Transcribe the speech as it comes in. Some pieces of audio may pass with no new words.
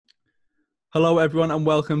Hello, everyone, and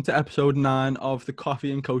welcome to episode 9 of the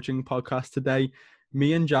Coffee and Coaching podcast. Today,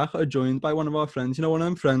 me and Jack are joined by one of our friends. You know, one of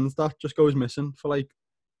them friends that just goes missing for like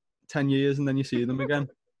 10 years and then you see them again,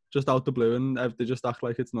 just out the blue, and they just act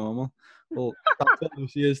like it's normal. Well, that's what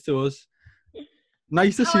Lucy is to us.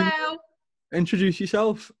 Nice to see you. Introduce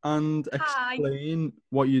yourself and explain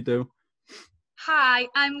what you do. Hi,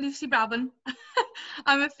 I'm Lucy Brabham.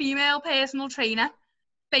 I'm a female personal trainer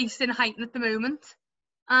based in Huyton at the moment.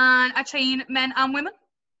 And I train men and women.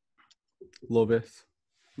 Love it.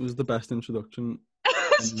 It was the best introduction.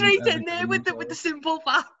 Straight in there with the simple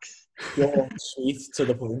facts. You're sweet to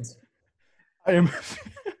the point. I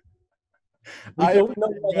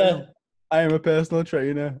am a personal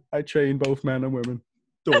trainer. I train both men and women.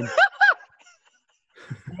 Done.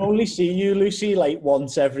 We only see you, Lucy, like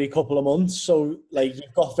once every couple of months. So like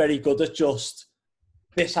you've got very good at just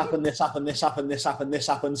this happened, this happened, this happened, this happened, this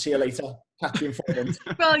happened. See you later. Catch you in 4 months.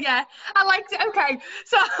 Well, yeah, I liked it. Okay,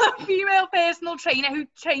 so I'm a female personal trainer who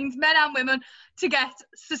trains men and women to get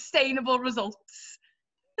sustainable results.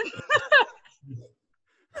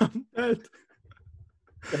 I'm dead.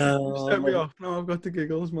 Set me off now. I've got the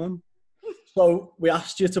giggles, man. So we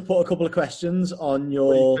asked you to put a couple of questions on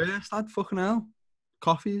your. First, I'd fucking hell.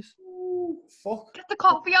 Coffees. Ooh, fuck. Get the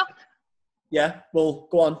coffee up. Yeah. Well,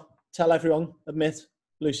 go on. Tell everyone. Admit,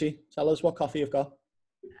 Lucy. Tell us what coffee you've got.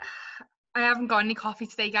 I haven't got any coffee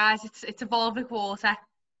today, guys. It's Evolvic water.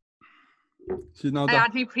 I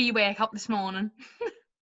had my pre-workout this morning.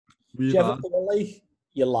 Do you ever feel like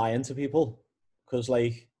you're lying to people? Because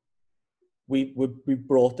like we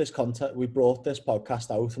brought this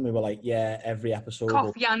podcast out and we were like, yeah, every episode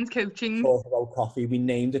coffee and coaching. Talk about coffee. We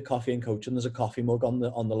named it Coffee and Coaching. There's a coffee mug on the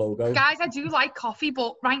logo. Guys, I do like coffee,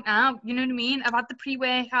 but right now, you know what I mean? I've had the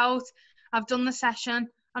pre-workout, I've done the session,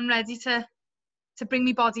 I'm ready to bring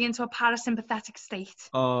my body into a parasympathetic state.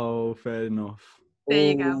 Oh, fair enough.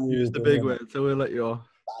 There you go. Use the big word, so we'll let you off.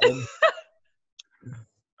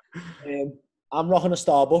 I'm rocking a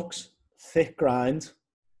Starbucks thick grind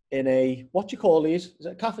in a, what do you call these? Is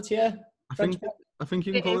it a cafetiere? I think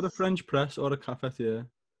you can call it a French press or a cafetiere.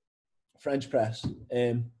 French press.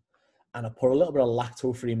 And I put a little bit of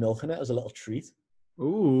lactose-free milk in it as a little treat.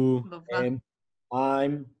 Ooh. Love that.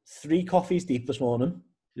 I'm 3 coffees deep this morning.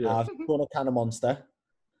 Yeah. I've done a can of Monster.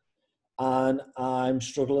 And I'm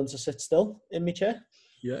struggling to sit still in my chair.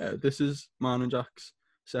 Yeah, this is mine and Jack's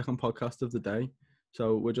second podcast of the day.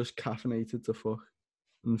 So we're just caffeinated to fuck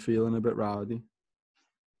and feeling a bit rowdy.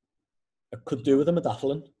 I could do with a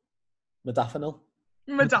modafinil. Modafinil.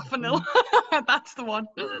 That's the one.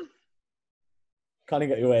 Can't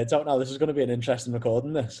get your words out now. This is going to be an interesting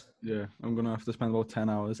recording, this. Yeah, I'm going to have to spend about 10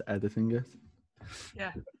 hours editing it.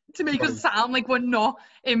 Yeah. To make us sound like we're not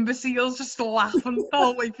imbeciles, just laughing the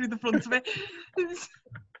whole way through the front of it.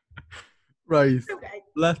 Right. Okay.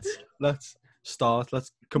 Let's start.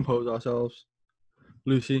 Let's compose ourselves.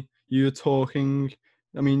 Lucy, you were talking.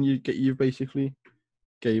 I mean, you basically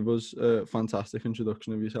gave us a fantastic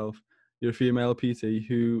introduction of yourself. You're a female PT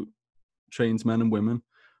who trains men and women.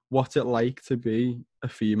 What's it like to be a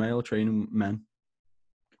female training men?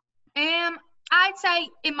 I'd say,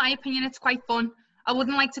 in my opinion, it's quite fun. I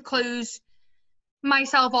wouldn't like to close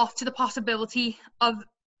myself off to the possibility of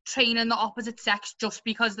training the opposite sex just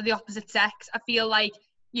because of the opposite sex. I feel like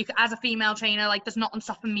as a female trainer, like there's nothing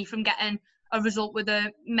stopping me from getting a result with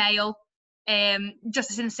a male,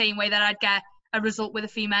 just as in the same way that I'd get a result with a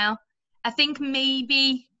female. I think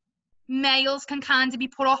maybe males can kind of be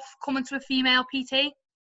put off coming to a female PT,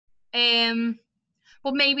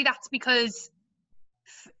 but maybe that's because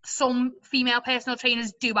some female personal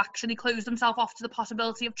trainers do actually close themselves off to the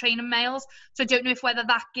possibility of training males. So I don't know whether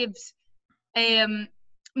that gives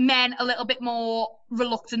men a little bit more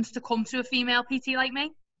reluctance to come to a female PT like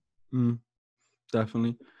me.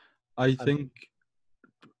 Definitely. I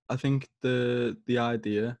think the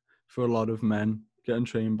idea for a lot of men getting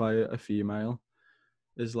trained by a female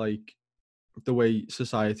is like the way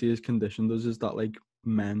society has conditioned us is that like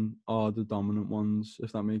men are the dominant ones,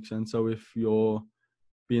 if that makes sense. So if you're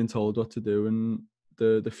being told what to do and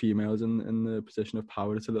the females in the position of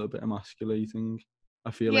power, it's a little bit emasculating.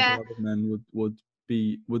 I feel like a lot of men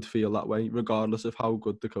would feel that way regardless of how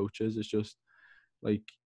good the coach is. It's just like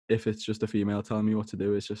if it's just a female telling me what to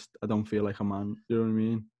do, it's just I don't feel like a man. You know what I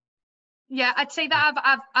mean? Yeah, I'd say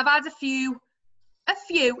that I've had a few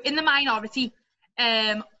in the minority.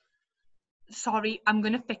 Sorry, I'm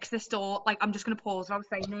gonna fix this door. Like I'm just gonna pause what I was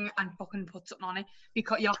saying and fucking put something on it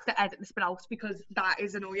because you have to edit this bit out because that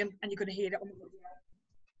is annoying and you're gonna hear it on the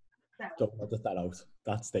video. Don't edit that out.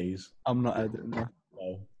 That stays. I'm not editing that.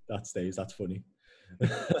 No, that stays. That's funny.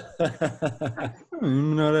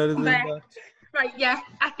 Not edited But- that. Right, yeah.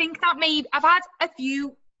 I think that maybe I've had a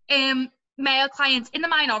few male clients in the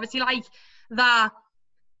minority, like that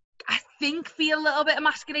I think feel a little bit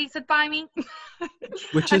emasculated by me.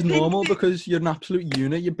 Which I is think normal the- because you're an absolute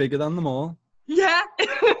unit. You're bigger than them all. Yeah.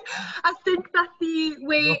 I think that the You've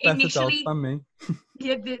way got better delts initially than me.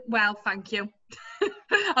 yeah, well, thank you.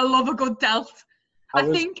 I love a good delt. I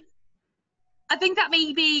think that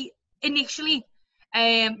maybe initially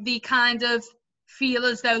they kind of feel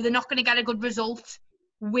as though they're not going to get a good result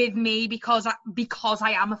with me because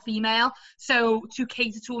I am a female. So to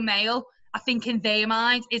cater to a male, I think in their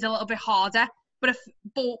mind is a little bit harder. But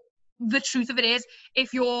the truth of it is,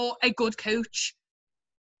 if you're a good coach,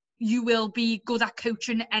 you will be good at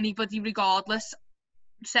coaching anybody regardless.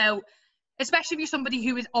 So especially if you're somebody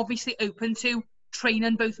who is obviously open to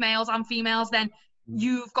training both males and females, then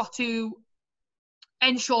you've got to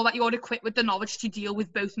ensure that you're equipped with the knowledge to deal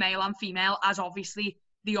with both male and female, as obviously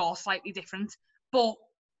they are slightly different. But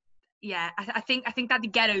yeah, I think that they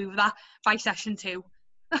get over that by session 2.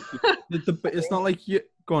 It's not like you.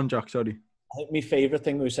 Go on, Jack. Sorry. I think my favourite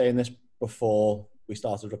thing, we were saying this before we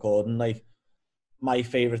started recording, like, my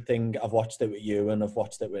favourite thing, I've watched it with you and I've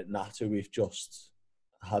watched it with Nat, who we've just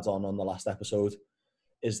had on the last episode,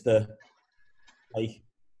 is like,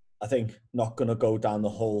 I think not going to go down the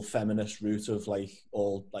whole feminist route of like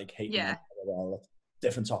all like hating Yeah. men,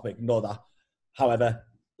 different topic, ignore that. However,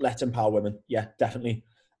 let's empower women. Yeah, definitely.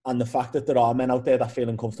 And the fact that there are men out there that feel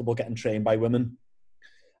uncomfortable getting trained by women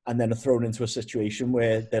and then are thrown into a situation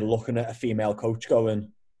where they're looking at a female coach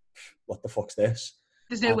going, what the fuck's this?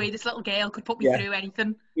 There's no way this little girl could put me Yeah. through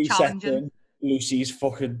anything He challenging. sets in, Lucy's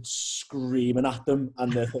fucking screaming at them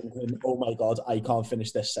and they're thinking, oh my God, I can't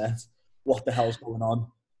finish this set. What the hell's going on?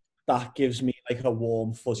 That gives me like a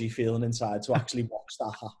warm, fuzzy feeling inside to actually watch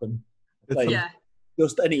that happen. Like, Yeah.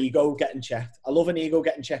 just an ego getting checked. I love an ego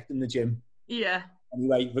getting checked in the gym. Yeah.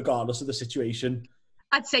 Anyway, regardless of the situation.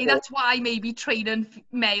 I'd say that's why maybe training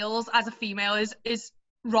males as a female is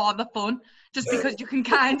rather fun, just because you can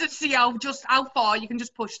kind of see how far you can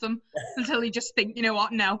just push them until you just think, you know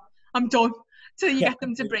what, no, I'm done, till you get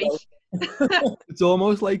them to break. It's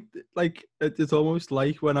almost like it's almost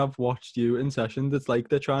like when I've watched you in sessions, it's like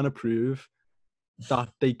they're trying to prove that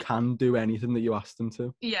they can do anything that you ask them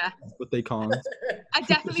to, Yeah, but they can't. I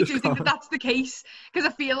definitely do think that that's the case, because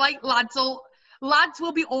I feel like lads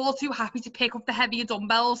will be all too happy to pick up the heavier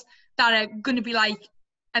dumbbells that are going to be like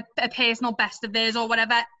a personal best of theirs or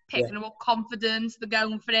whatever, picking them up confidence, they're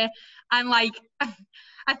going for it. And like,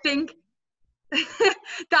 I think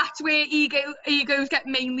that's where egos get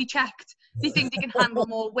mainly checked. They think they can handle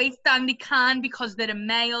more weight than they can because they're a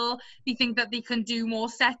male. They think that they can do more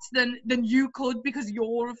sets than you could because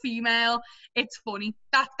you're a female. It's funny.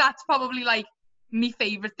 That's probably like my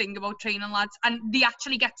favourite thing about training lads, and they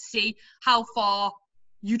actually get to see how far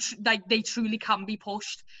they truly can be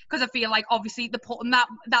pushed, because I feel like obviously they're putting that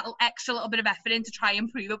extra little bit of effort in to try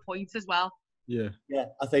and prove a point as well. Yeah,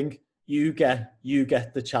 I think you get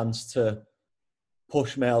the chance to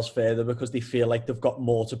push males further because they feel like they've got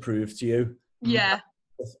more to prove to you. Yeah.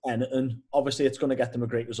 If anything, obviously it's going to get them a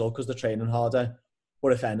great result because they're training harder,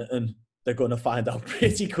 but if anything, they're going to find out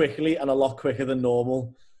pretty quickly and a lot quicker than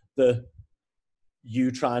normal that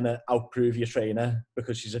you trying to outprove your trainer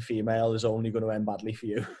because she's a female is only going to end badly for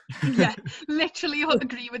you. Yeah, literally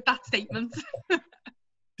agree with that statement. Do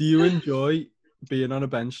you enjoy being on a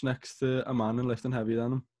bench next to a man and lifting heavier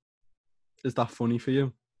than him? Is that funny for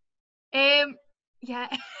you? Yeah.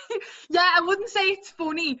 Yeah, I wouldn't say it's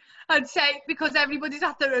funny. I'd say because everybody's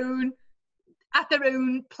at their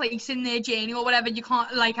own place in their journey or whatever. You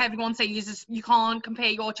can't, like everyone says, you can't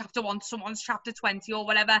compare your chapter 1 to someone's chapter 20 or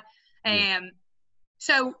whatever.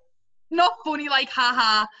 So not funny like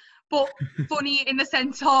haha, but funny in the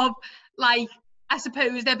sense of like, I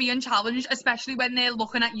suppose they're being challenged, especially when they're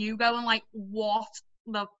looking at you going like, what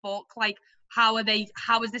the fuck? Like, how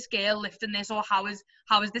is this girl lifting this, or how is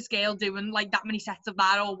this girl doing like that many sets of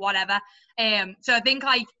that or whatever? So I think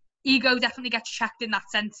like ego definitely gets checked in that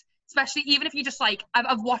sense, especially even if you just like,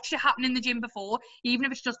 I've watched it happen in the gym before, even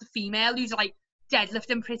if it's just a female who's like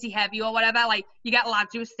deadlifting pretty heavy or whatever, like you get lads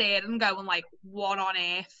who are staring and going like, what on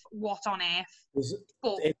earth?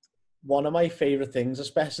 But it's one of my favourite things,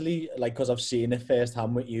 especially like because I've seen it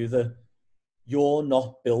firsthand with you, that you're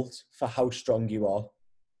not built for how strong you are.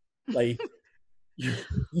 Like, you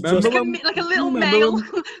just, like a little male,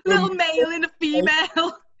 little male in a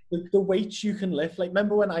female. The weights you can lift. Like,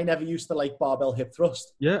 remember when I never used to like barbell hip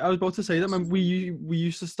thrust? Yeah, I was about to say that. Man, we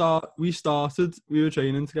used to start. We were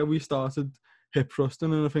training together. We started hip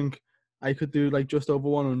thrusting, and I think I could do like just over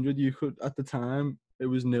 100. You could, at the time, it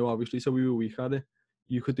was new, obviously, so we were weak at it.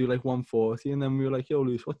 You could do like 140, and then we were like, yo,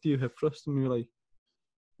 Luce, what do you hip thrust? And we were like,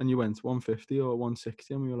 and you went 150 or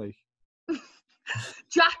 160, and we were like...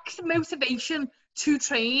 Jack's motivation to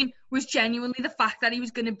train was genuinely the fact that he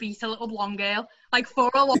was going to beat a little blonde girl. Like,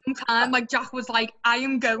 for a long time, like, Jack was like, I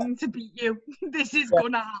am going to beat you. This is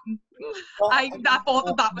going to happen. I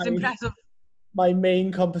thought that was impressive. My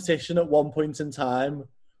main competition at one point in time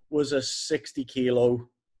was a 60 kilo,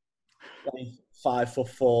 like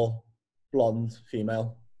 5'4" blonde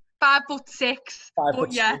female. 5'6".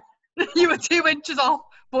 But yeah, you were 2 inches off.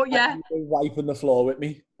 But yeah, you were wiping the floor with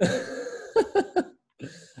me,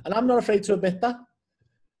 and I'm not afraid to admit that.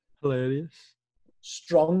 Hilarious.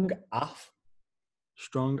 Strong AF.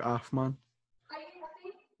 Strong AF, man.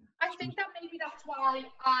 I think that maybe that's why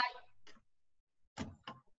I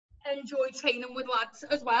enjoy training with lads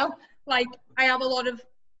as well. Like, I have a lot of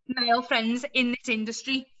male friends in this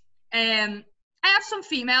industry. I have some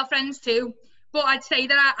female friends too, but I'd say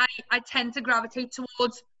that I tend to gravitate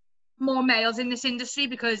towards more males in this industry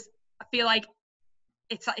because I feel like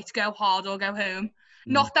it's go hard or go home.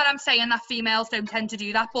 Not that I'm saying that females don't tend to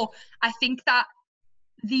do that, but I think that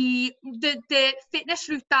the fitness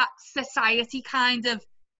route that society kind of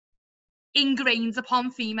ingrains upon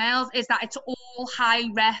females is that it's all high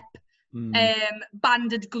rep,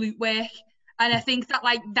 banded glute work, and I think that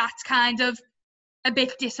like that's kind of a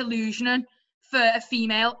bit disillusioning for a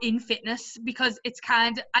female in fitness because it's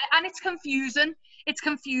kind of, and it's confusing. It's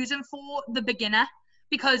confusing for the beginner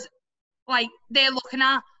because like they're looking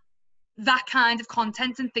at that kind of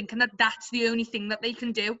content and thinking that that's the only thing that they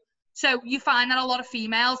can do. So you find that a lot of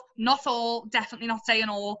females, not all, definitely not saying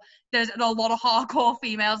all, there's a lot of hardcore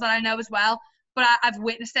females that I know as well, but I've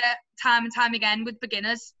witnessed it time and time again with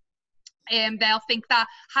beginners. They'll think that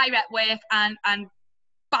high rep work and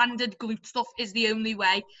banded glute stuff is the only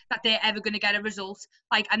way that they're ever going to get a result.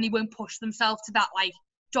 Like, and they won't push themselves to that like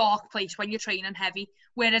dark place when you're training heavy.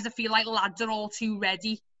 Whereas I feel like lads are all too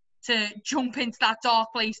ready to jump into that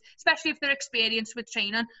dark place, especially if they're experienced with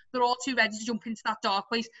training. They're all too ready to jump into that dark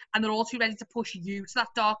place, and they're all too ready to push you to that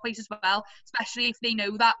dark place as well, especially if they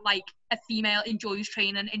know that like a female enjoys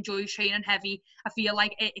training heavy. I feel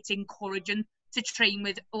like it's encouraging to train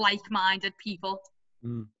with like-minded people.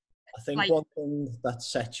 I think one thing that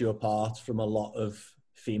sets you apart from a lot of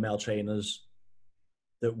female trainers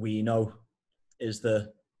that we know is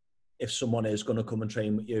that if someone is going to come and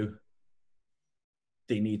train with you,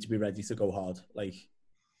 they need to be ready to go hard. Like,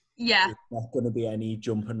 yeah, there's not going to be any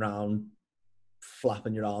jumping around,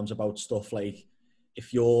 flapping your arms about stuff. Like,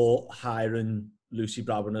 if you're hiring Lucy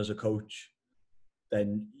Brown as a coach,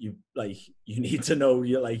 then you need to know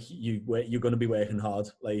you're going to be working hard.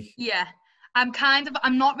 Like, yeah, I'm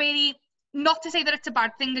not really, not to say that it's a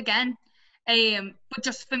bad thing again, but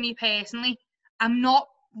just for me personally, I'm not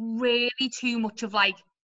really too much of like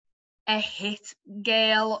a hit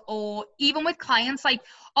girl, or even with clients. Like,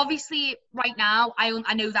 obviously right now I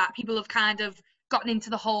know that people have kind of gotten into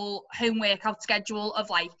the whole home workout schedule of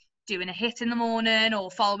like doing a hit in the morning or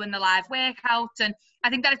following the live workout, and I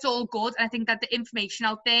think that it's all good, and I think that the information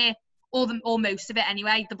out there, or most of it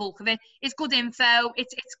anyway, the bulk of it is good info.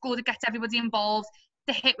 It's good, it gets everybody involved.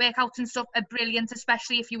 The hit workouts and stuff are brilliant,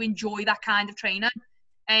 especially if you enjoy that kind of training.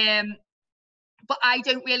 But I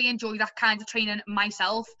don't really enjoy that kind of training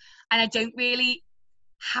myself, and I don't really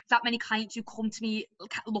have that many clients who come to me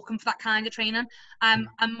looking for that kind of training. I'm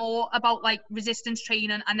more about like resistance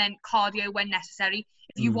training and then cardio when necessary.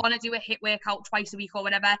 If you want to do a hit workout twice a week or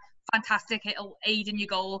whatever, fantastic, it'll aid in your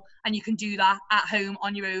goal, and you can do that at home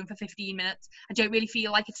on your own for 15 minutes. I don't really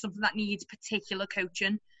feel like it's something that needs particular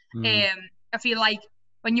coaching. I feel like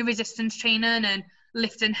when you're resistance training and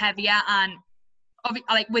lifting heavier, and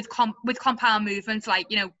like with compound movements, like,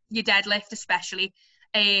 you know, your deadlift especially,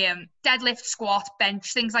 deadlift, squat,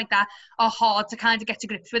 bench, things like that are hard to kind of get to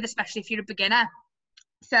grips with, especially if you're a beginner.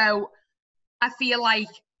 So I feel like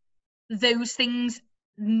those things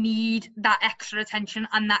need that extra attention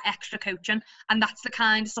and that extra coaching, and that's the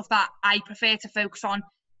kind of stuff that I prefer to focus on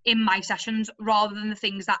in my sessions, rather than the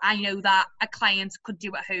things that I know that a client could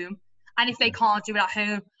do at home. And if they can't do it at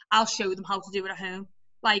home, I'll show them how to do it at home.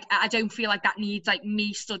 Like, I don't feel like that needs like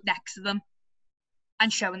me stood next to them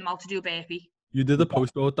and showing them how to do a burpee. You did a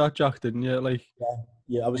post about that, Jack, didn't you? Like,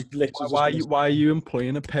 yeah, I was literally. Why are you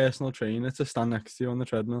employing a personal trainer to stand next to you on the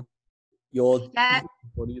treadmill? What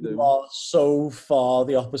do you do? You are so far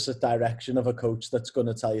the opposite direction of a coach that's going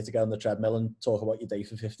to tell you to get on the treadmill and talk about your day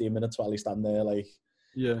for 15 minutes while you stand there. Like,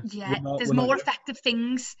 Yeah. Yeah, there's we're not more effective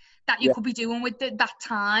things that you could be doing with that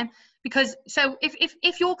time. Because so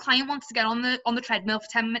if your client wants to get on the treadmill for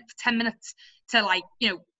 10 minutes to like, you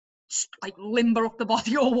know, like limber up the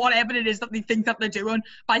body or whatever it is that they think that they're doing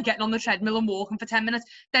by getting on the treadmill and walking for 10 minutes,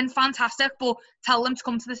 then fantastic. But tell them to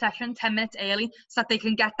come to the session 10 minutes early so that they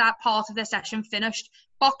can get that part of their session finished,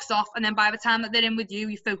 boxed off, and then by the time that they're in with you,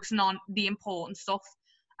 you're focusing on the important stuff.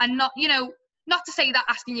 And not, you know, not to say that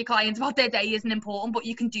asking your clients about their day isn't important, but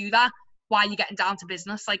you can do that while you're getting down to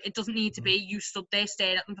business. Like, it doesn't need to be you stood there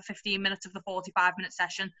staring at them for 15 minutes of the 45-minute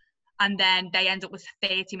session and then they end up with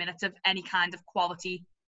 30 minutes of any kind of quality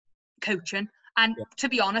coaching. And to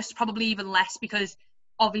be honest, probably even less, because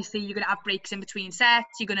obviously you're going to have breaks in between sets,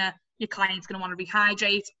 your client's going to want to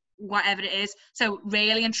rehydrate, whatever it is. So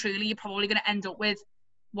really and truly, you're probably going to end up with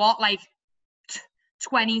like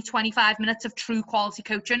 20-25 minutes of true quality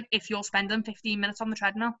coaching if you're spending 15 minutes on the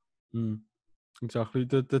treadmill. Exactly.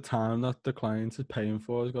 The time that the client is paying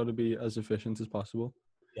for has got to be as efficient as possible.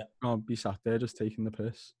 Yeah. Can't be sat there just taking the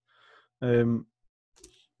piss.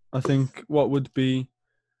 I think what would be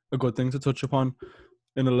a good thing to touch upon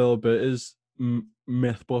in a little bit is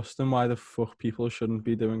myth busting, why the fuck people shouldn't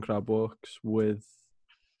be doing crab walks with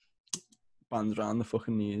bands around the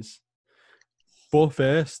fucking knees. But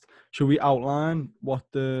first, should we outline what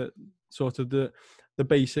the sort of the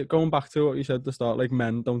basic, going back to what you said at the start, like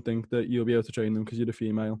men don't think that you'll be able to train them because you're a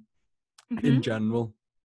female. In general,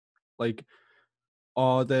 like,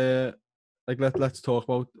 are there, like, let's talk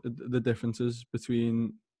about the differences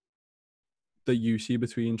between that you see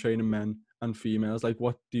between training men and females. Like,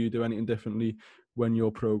 what do you do anything differently when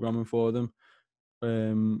you're programming for them?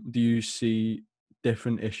 Do you see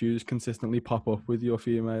different issues consistently pop up with your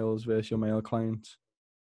females versus your male clients?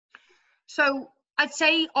 So I'd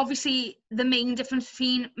say obviously the main difference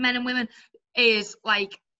between men and women is,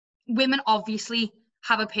 like, women obviously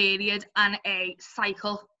have a period and a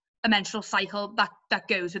menstrual cycle that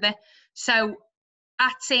goes with it. So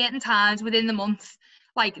at certain times within the month,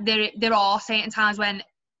 like, there are certain times when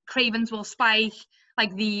cravings will spike,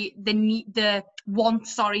 like the want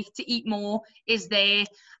to eat more is there,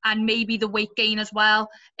 and maybe the weight gain as well.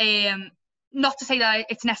 Not to say that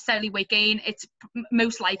it's necessarily weight gain, it's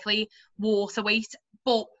most likely water weight,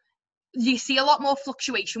 but you see a lot more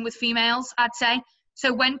fluctuation with females, I'd say.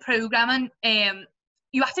 So when programming,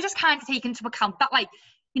 you have to just kind of take into account that, like,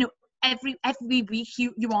 you know, every week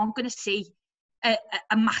you aren't going to see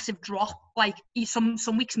a massive drop. Like, some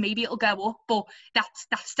weeks maybe it'll go up, but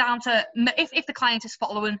that's down to, if the client is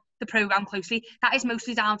following the program closely, that is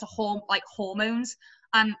mostly down to hormones.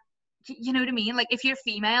 And you know what I mean? Like, if you're a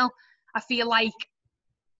female, I feel like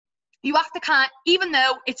you have to even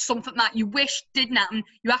though it's something that you wish didn't happen,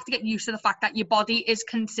 you have to get used to the fact that your body is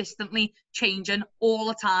consistently changing all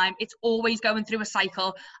the time. It's always going through a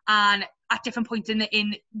cycle, and at different points in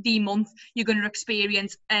the month, you're going to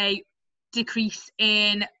experience a decrease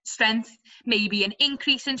in strength, maybe an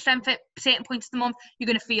increase in strength at certain points of the month. You're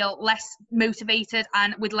going to feel less motivated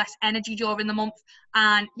and with less energy during the month.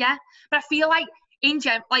 And yeah, but I feel like in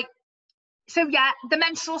general, like, so yeah, the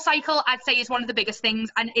menstrual cycle, I'd say, is one of the biggest things,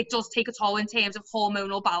 and it does take a toll in terms of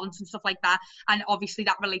hormonal balance and stuff like that, and obviously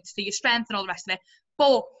that relates to your strength and all the rest of it.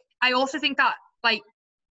 But I also think that, like,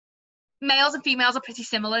 males and females are pretty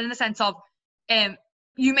similar in the sense of,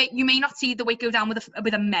 you may not see the weight go down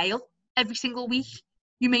with a male every single week.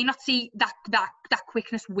 You may not see that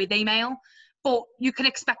quickness with a male, but you can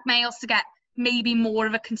expect males to get maybe more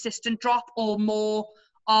of a consistent drop, or more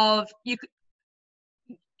of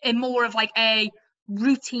like a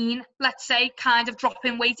routine, let's say, kind of drop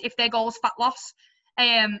in weight if their goal is fat loss.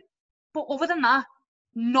 But other than that,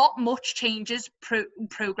 not much changes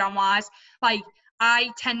program wise. Like, I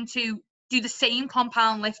tend to do the same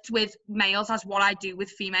compound lift with males as what I do with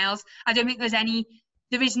females. I don't think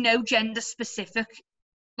there is no gender specific,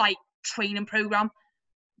 like, training program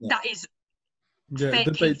that is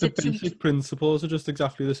the basic principles are just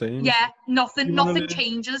exactly the same. Yeah, nothing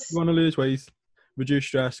changes. You want to lose weight, reduce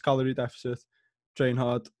stress, calorie deficit, train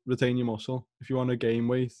hard, retain your muscle. If you want to gain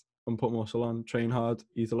weight and put muscle on, train hard,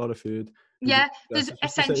 eat a lot of food. Yeah, there's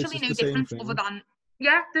essentially no difference other than,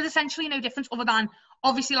 there's essentially no difference other than,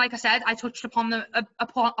 obviously, like I said, I touched upon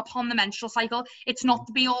the menstrual cycle. It's not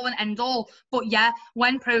the be all and end all, but yeah,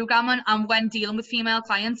 when programming and when dealing with female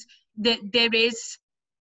clients, there is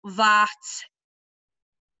that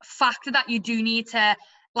factor that you do need to,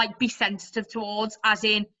 like, be sensitive towards, as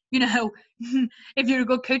in, you know, if you're a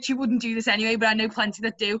good coach, you wouldn't do this anyway, but I know plenty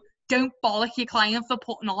that do. Don't bollock your client for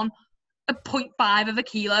putting on a 0.5 of a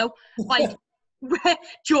kilo, like,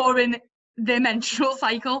 during their menstrual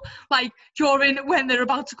cycle, like during when they're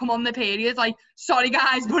about to come on their period. Like, sorry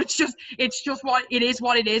guys, but it's just what it is.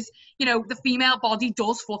 What it is. You know, the female body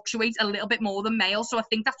does fluctuate a little bit more than male, so I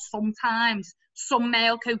think that sometimes some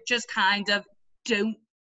male coaches kind of don't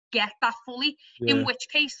get that fully. Yeah. In which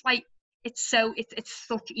case, like, it's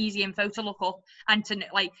such easy info to look up, and to,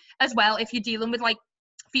 like, as well, if you're dealing with like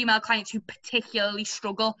female clients who particularly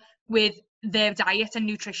struggle with their diet and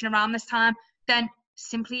nutrition around this time, then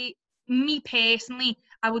simply, me personally,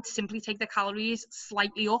 I would simply take the calories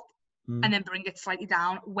slightly up and then bring it slightly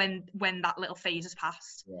down when that little phase has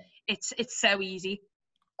passed. Yeah. It's so easy.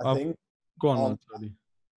 I think go on, sorry.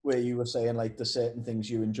 Where you were saying like the certain things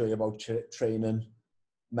you enjoy about training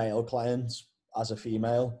male clients as a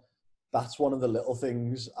female, that's one of the little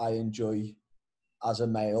things I enjoy as a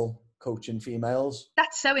male coaching females.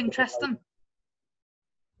 That's so interesting.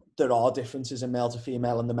 There are differences in male to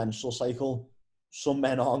female in the menstrual cycle. Some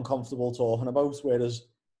men aren't comfortable talking about, whereas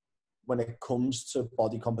when it comes to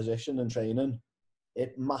body composition and training,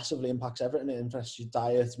 it massively impacts everything. It impacts your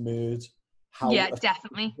diet, mood, how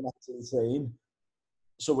definitely you can actually train.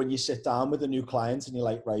 So when you sit down with a new client and you're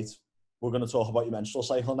like, right, we're going to talk about your menstrual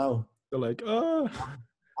cycle now. They're like,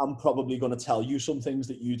 I'm probably going to tell you some things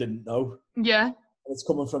that you didn't know. Yeah. And it's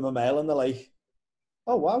coming from a male and they're like,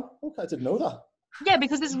 oh, wow, okay, I didn't know that. Yeah,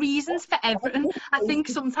 because there's reasons for everything. I think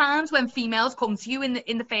sometimes when females come to you in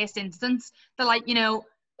the first instance, they're like, you know,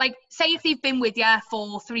 like, say if they've been with you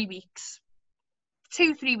for 3 weeks,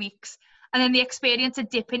 2-3 weeks, and then they experience a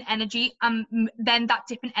dip in energy, and then that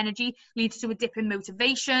dip in energy leads to a dip in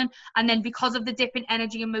motivation, and then because of the dip in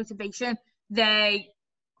energy and motivation, they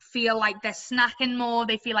feel like they're snacking more,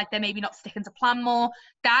 they feel like they're maybe not sticking to plan more.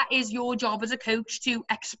 That is your job as a coach, to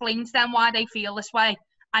explain to them why they feel this way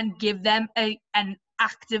and give them an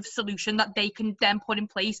active solution that they can then put in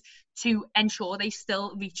place to ensure they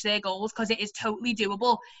still reach their goals, because it is totally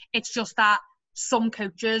doable. It's just that some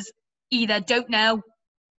coaches either don't know,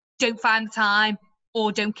 don't find the time,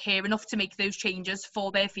 or don't care enough to make those changes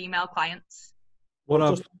for their female clients. What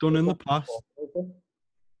I've done in the past...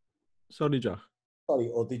 Sorry, Jack.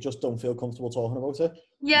 Or they just don't feel comfortable talking about it.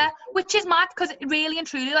 Yeah, which is mad, because really and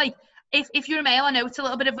truly, like, if you're a male, I know it's a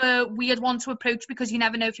little bit of a weird one to approach, because you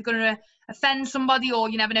never know if you're going to offend somebody, or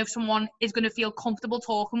you never know if someone is going to feel comfortable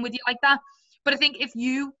talking with you like that. But I think if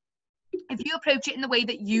you approach it in the way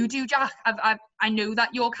that you do, Jack, I know that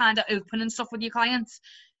you're kind of open and stuff with your clients.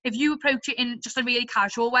 If you approach it in just a really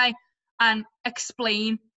casual way and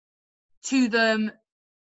explain to them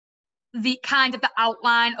the kind of the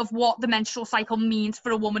outline of what the menstrual cycle means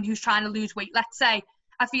for a woman who's trying to lose weight, let's say,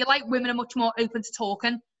 I feel like women are much more open to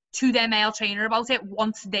talking to their male trainer about it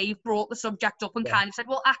once they've brought the subject up and kind of said,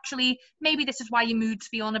 well, actually, maybe this is why your mood's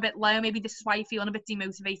feeling a bit low, maybe this is why you're feeling a bit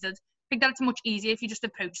demotivated. I think that it's much easier if you just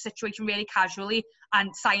approach the situation really casually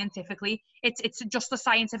and scientifically. It's just a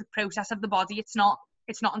scientific process of the body. It's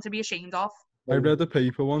nothing to be ashamed of. I read a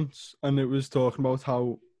paper once, and it was talking about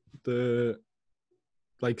how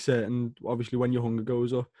certain, obviously when your hunger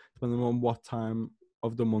goes up, depending on what time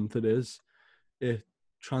of the month it is, it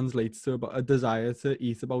translates to about a desire to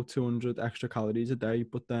eat about 200 extra calories a day,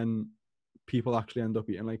 but then people actually end up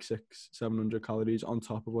eating like 600-700 calories on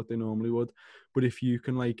top of what they normally would. But if you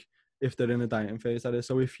can, like, if they're in a dieting phase, that is,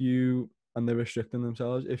 so if you, and they're restricting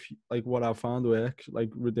themselves, if, like, what I've found works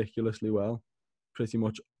like ridiculously well pretty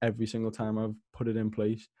much every single time I've put it in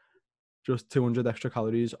place, just 200 extra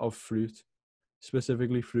calories of fruit,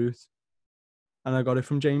 specifically fruit. And I got it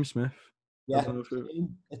from James Smith.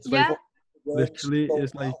 Literally,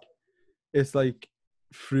 it's like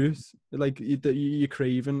fruit, like you're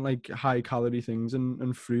craving like high calorie things,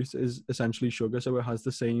 and fruit is essentially sugar, so it has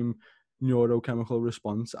the same neurochemical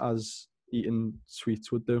response as eating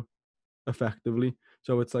sweets would do, effectively.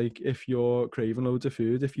 So it's like, if you're craving loads of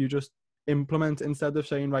food, if you just implement, instead of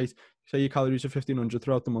saying, right, say your calories are 1500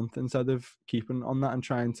 throughout the month, instead of keeping on that and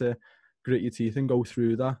trying to grit your teeth and go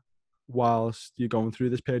through that whilst you're going through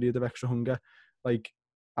this period of extra hunger, like,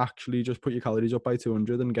 actually just put your calories up by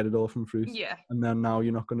 200 and get it all from fruit. Yeah. And then now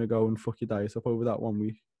you're not going to go and fuck your diet up over that 1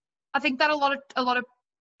 week. I think that a lot of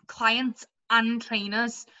clients and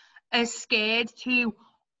trainers are scared to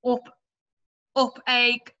up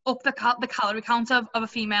the calorie count of a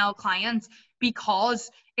female client, because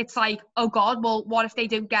it's like, oh God, well, what if they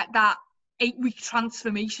don't get that 8-week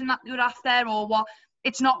transformation that they're after, or what?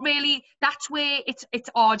 It's not really. That's where it's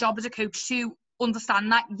our job as a coach to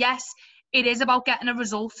understand that, yes, it is about getting a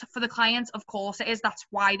result for the client. Of course it is. That's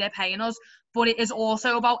why they're paying us. But it is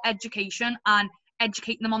also about education and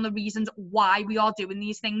educating them on the reasons why we are doing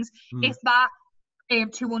these things.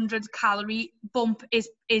 200 calorie bump is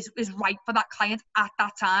right for that client at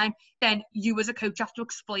that time, then you as a coach have to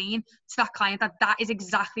explain to that client that that is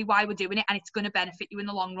exactly why we're doing it and it's going to benefit you in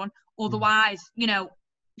the long run. Otherwise, you know,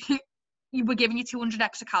 we're giving you 200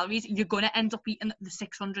 extra calories, you're going to end up eating the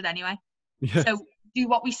 600 anyway. Yeah. So do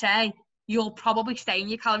what we say. You'll probably stay in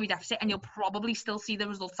your calorie deficit and you'll probably still see the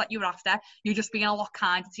results that you were after. You're just being a lot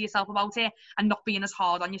kinder to yourself about it and not being as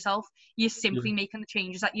hard on yourself. You're simply making the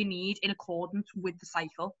changes that you need in accordance with the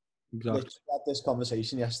cycle. Exactly. I had this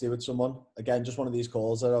conversation yesterday with someone. Again, just one of these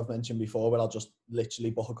calls that I've mentioned before where I'll just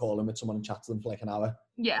literally book a call in with someone and chat to them for like an hour.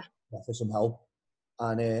 Yeah. For some help.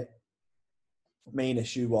 And main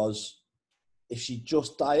issue was if she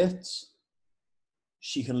just diets,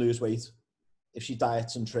 she can lose weight. If she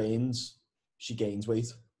diets and trains, she gains weight.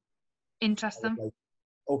 Interesting. Like,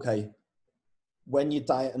 okay, when you're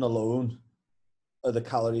dieting alone, are the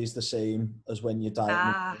calories the same as when you're dieting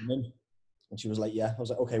and training? And she was like, yeah. I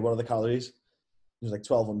was like, okay, what are the calories? She was like,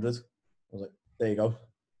 1,200. I was like, there you go.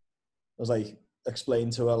 I was like, explain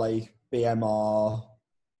to her like BMR,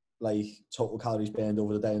 like total calories burned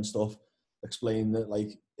over the day and stuff. Explain that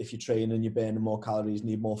like if you're training, you're burning more calories,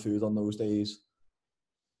 need more food on those days.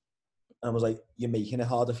 And I was like, you're making it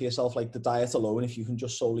harder for yourself. Like the diet alone, if you can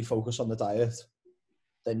just solely focus on the diet,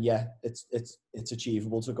 then yeah, it's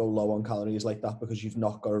achievable to go low on calories like that because you've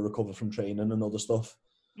not got to recover from training and other stuff.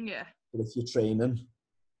 Yeah. But if you're training,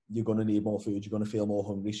 you're going to need more food. You're going to feel more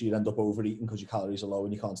hungry. So you end up overeating because your calories are low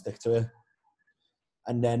and you can't stick to it.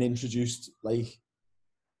 And then introduced like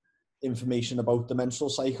information about the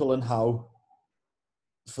menstrual cycle and how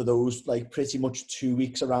for those like pretty much 2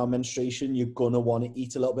 weeks around menstruation, you're going to want to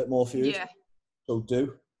eat a little bit more food. Yeah. So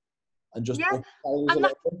do. And just yeah. up calories a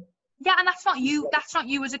little bit. Yeah, and that's not you. That's not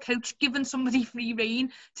you as a coach giving somebody free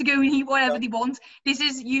rein to go and eat whatever they want. This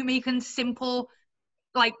is you making simple,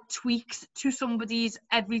 like, tweaks to somebody's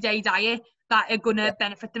everyday diet that are going to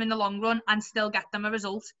benefit them in the long run and still get them a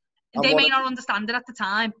result. And they may not understand it at the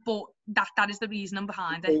time, but that is the reasoning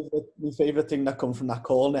behind it. My favourite thing that comes from that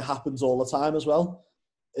call, and it happens all the time as well,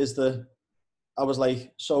 is I was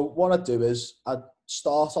like, so what I'd do is I'd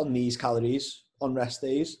start on these calories on rest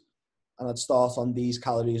days, and I'd start on these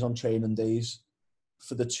calories on training days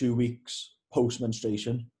for the 2 weeks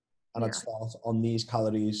post-menstruation. And I'd start on these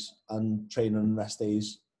calories and training and rest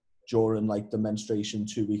days during like the menstruation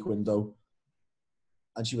 2-week window.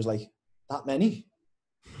 And she was like, that many?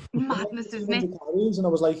 Madness, isn't it? Calories. And I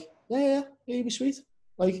was like, yeah, you'd be sweet.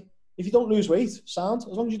 Like, if you don't lose weight, sound.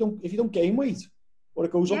 As long as if you don't gain weight, or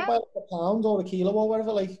it goes up by like a pound or a kilo or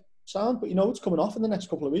whatever, like, sound. But you know it's coming off in the next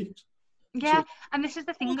couple of weeks. Yeah, and this is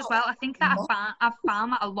the thing as well. I think that I've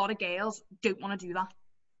found that a lot of girls don't want to do that.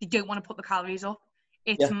 They don't want to put the calories up.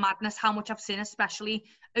 It's madness how much I've seen, especially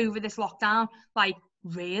over this lockdown. Like,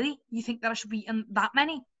 really? You think that I should be eating that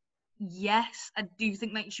many? Yes, I do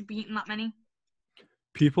think that you should be eating that many.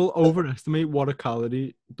 People overestimate what a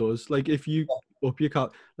calorie does. Like, if you up your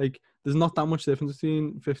like, there's not that much difference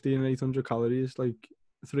between 15 and 800 calories. Like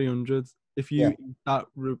 300. If you eat that,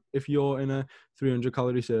 if you're in a 300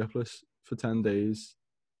 calorie surplus for 10 days,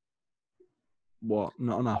 what?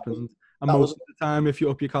 Nothing happens. And most of the time, if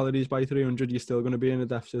you up your calories by 300, you're still going to be in a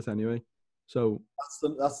deficit anyway. So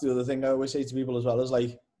that's the other thing I always say to people as well, is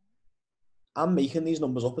like, I'm making these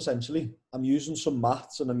numbers up essentially. I'm using some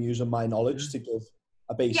maths and I'm using my knowledge to give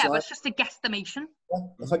a baseline. Yeah, but it's just a guesstimation. Yeah.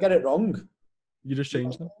 If I get it wrong, you just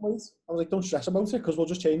change them. I was like, don't stress about it because we'll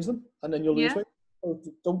just change them and then you'll lose weight.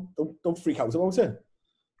 Don't freak out about it.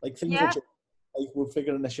 Like, things will change. Like, we're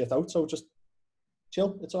figuring this shit out, so just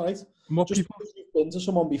chill. It's all right. Just because you've been to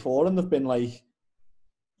someone before and they've been like,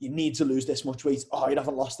 you need to lose this much weight. Oh, you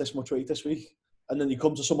haven't lost this much weight this week. And then you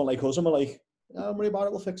come to someone like us and we're like, don't worry about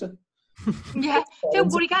it, we'll fix it. Yeah,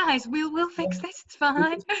 don't worry, guys. We'll fix this. It's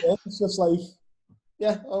fine. It's just like,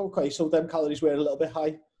 okay, so them calories were a little bit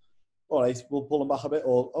high. All right, we'll pull them back a bit.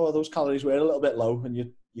 Or, those calories were a little bit low and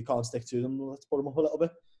you can't stick to them. Let's put them up a little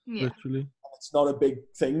bit. Yeah. Literally. It's not a big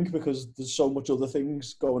thing because there's so much other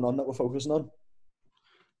things going on that we're focusing on.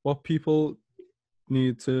 What people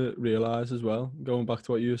need to realise as well, going back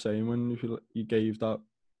to what you were saying when you gave the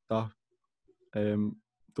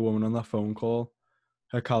woman on that phone call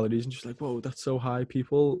her calories and she's like, whoa, that's so high.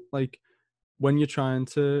 People, like, when you're trying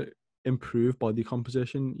to improve body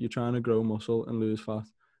composition, you're trying to grow muscle and lose fat.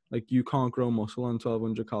 Like, you can't grow muscle on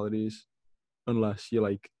 1,200 calories unless you're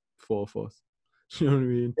like 4 foot. You know what I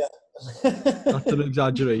mean? Yeah. That's an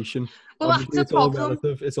exaggeration. Well, obviously, that's a problem.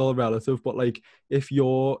 It's all relative. But like, if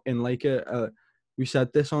you're in like we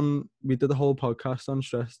said this we did the whole podcast on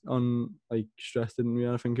stress, didn't we?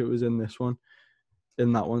 I think it was in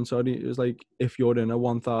that one. Sorry, it was like, if you're in a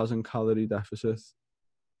 1,000 calorie deficit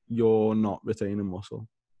you're not retaining muscle.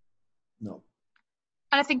 No.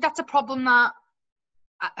 And I think that's a problem that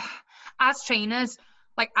as trainers,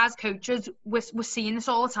 like as coaches, we're seeing this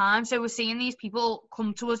all the time. So we're seeing these people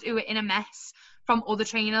come to us who are in a mess from other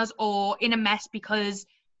trainers, or in a mess because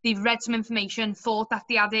they've read some information, thought that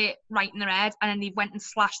they had it right in their head, and then they went and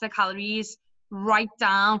slashed their calories right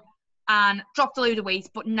down and dropped a load of weight,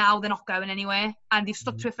 but now they're not going anywhere, and they've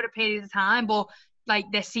stuck to it for a period of time, but like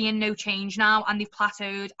they're seeing no change now, and they've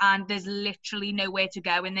plateaued, and there's literally nowhere to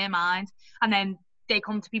go in their mind. And then they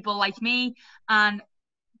come to people like me and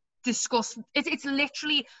discuss it's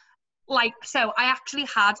literally like, so I actually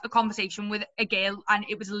had a conversation with a girl, and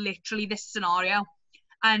it was literally this scenario,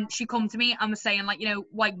 and she come to me and was saying, like, you know,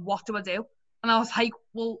 like, what do I do? And I was like,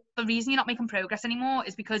 well, the reason you're not making progress anymore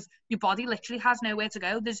is because your body literally has nowhere to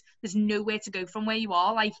go. There's nowhere to go from where you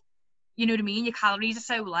are. Like, you know what I mean? Your calories are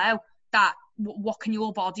so low that what can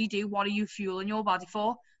your body do? What are you fueling your body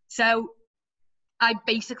for? So I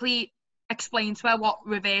basically explained to her what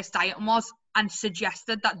reverse dieting was, and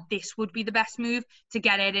suggested that this would be the best move to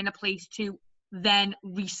get her in a place to then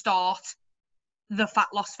restart the fat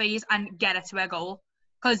loss phase and get her to her goal,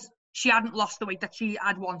 because she hadn't lost the weight that she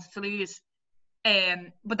had wanted to lose.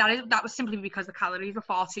 But that was simply because the calories were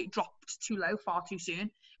dropped too low far too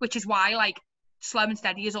soon, which is why, like, slow and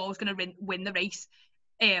steady is always going to win the race.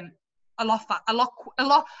 A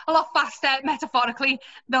lot faster metaphorically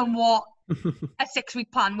than what a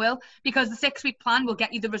 6-week plan will, because the 6-week plan will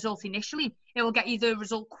get you the result initially. It will get you the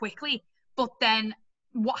result quickly, but then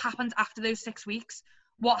what happens after those 6 weeks?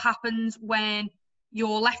 What happens when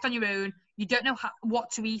you're left on your own? You don't know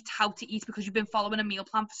what to eat, how to eat, because you've been following a meal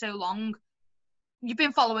plan for so long. You've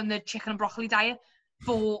been following the chicken and broccoli diet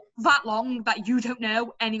for that long that you don't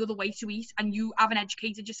know any other way to eat, and you haven't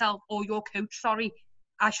educated yourself, or your coach, sorry,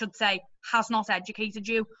 I should say, has not educated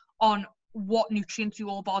you on what nutrients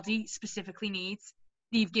your body specifically needs.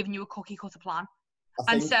 They've given you a cookie cutter plan.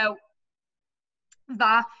 And so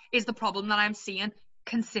that is the problem that I'm seeing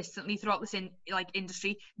consistently throughout this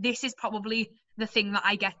industry. This is probably the thing that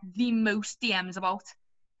I get the most DMs about.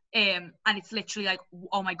 And it's literally like,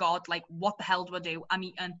 oh my God, like, what the hell do I do? I'm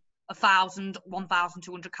eating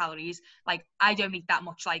 1,200 calories. Like, I don't eat that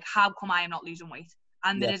much. Like, how come I am not losing weight?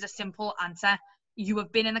 And there is a simple answer. You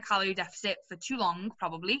have been in a calorie deficit for too long,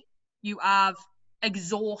 probably. You have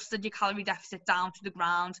exhausted your calorie deficit down to the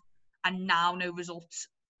ground, and now no results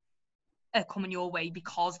are coming your way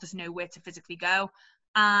because there's nowhere to physically go.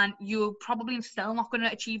 And you're probably still not going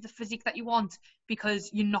to achieve the physique that you want, because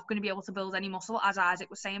you're not going to be able to build any muscle, as Isaac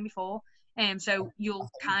was saying before. So you'll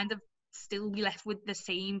kind of still be left with the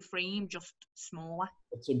same frame, just smaller.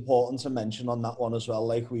 It's important to mention on that one as well,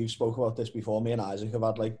 like we've spoke about this before, me and Isaac have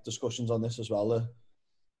had like discussions on this as well.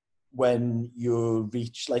 When you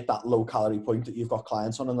reach like that low calorie point that you've got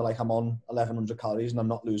clients on, and they're like, I'm on 1,100 calories and I'm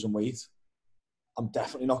not losing weight, I'm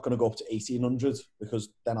definitely not going to go up to 1,800, because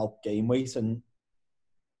then I'll gain weight. And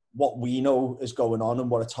what we know is going on, and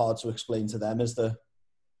what it's hard to explain to them, is that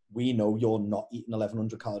we know you're not eating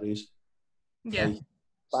 1,100 calories. Yeah. Like,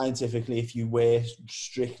 scientifically, if you were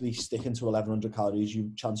strictly sticking to 1,100 calories,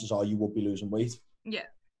 chances are you would be losing weight. Yeah.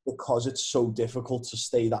 Because it's so difficult to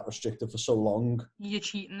stay that restricted for so long. You're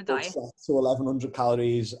cheating the diet. To 1,100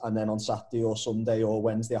 calories, and then on Saturday or Sunday or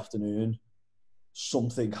Wednesday afternoon,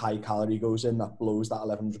 something high calorie goes in that blows that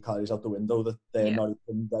 1,100 calories out the window that they're not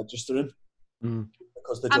even registering.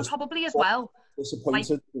 Because they're just probably as well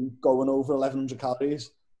disappointed in going over 1,100 calories.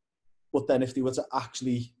 But then if they were to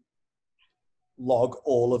actually log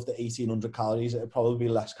all of the 1,800 calories, it would probably be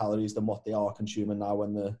less calories than what they are consuming now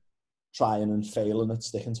when they're trying and failing at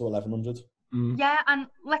sticking to 1,100. Yeah, and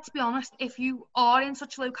let's be honest, if you are in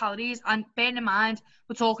such low calories, and bearing in mind,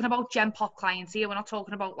 we're talking about Gen Pop clients here, we're not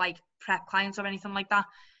talking about like prep clients or anything like that.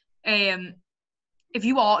 If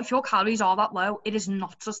your calories are that low, it is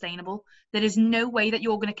not sustainable. There is no way that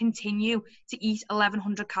you're going to continue to eat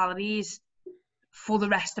 1,100 calories for the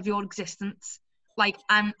rest of your existence. Like,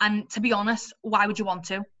 and to be honest, why would you want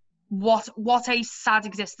to? What a sad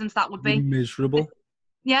existence that would be. Miserable.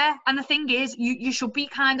 Yeah, and the thing is, you should be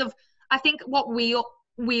kind of, I think what we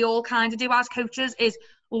all kind of do as coaches is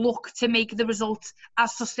look to make the results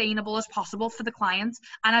as sustainable as possible for the client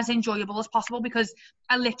and as enjoyable as possible, because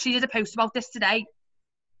I literally did a post about this today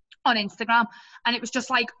on Instagram, and it was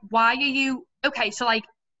just like, why are you, okay, so like,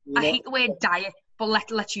 I hate the word diet, but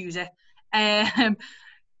let's use it.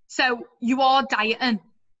 So you are dieting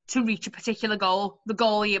to reach a particular goal, the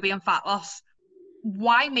goal here being fat loss.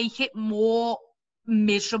 Why make it more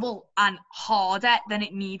miserable and harder than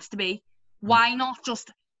it needs to be? Why not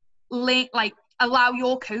just allow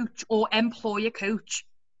your coach or employ a coach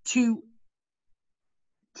to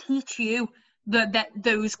teach you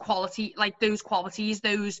those qualities,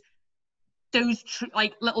 those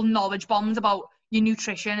like little knowledge bombs about your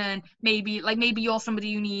nutrition, and maybe you're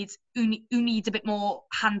somebody who needs a bit more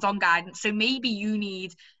hands-on guidance. So maybe you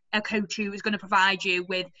need a coach who is going to provide you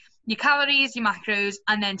with your calories, your macros,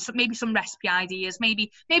 and then maybe some recipe ideas.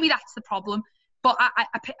 Maybe that's the problem. But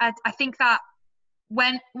I think that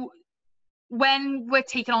when we're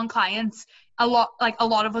taking on clients, a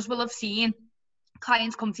lot of us will have seen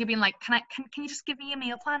clients come to you being like, can you just give me a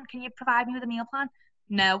meal plan? Can you provide me with a meal plan?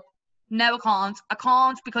 No, I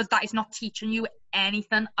can't, because that is not teaching you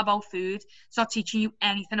anything about food. It's not teaching you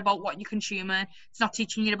anything about what you're consuming. It's not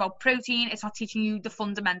teaching you about protein. It's not teaching you the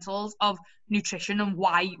fundamentals of nutrition and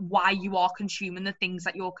why you are consuming the things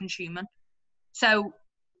that you're consuming. So,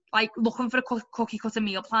 like, looking for a cookie cutter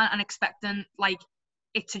meal plan and expecting like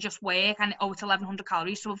it to just work, and it's 1,100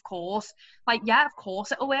 calories. So of course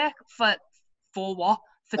it'll work for what?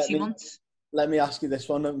 For 2 months. Let me ask you this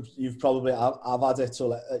one. You've probably, I've had it,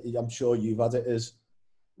 so I'm sure you've had it, is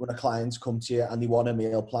when a client's come to you and they want a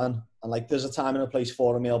meal plan, and like there's a time and a place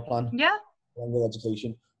for a meal plan. Yeah. With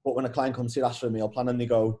education. But when a client comes to you, ask for a meal plan, and they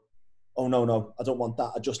go, oh no, I don't want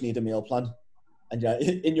that. I just need a meal plan. And yeah,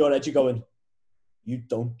 in your head you're going, you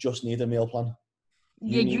don't just need a meal plan.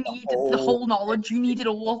 You need the whole knowledge. You need it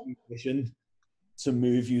all. To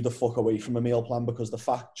move you the fuck away from a meal plan, because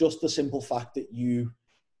just the simple fact that you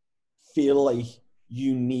feel like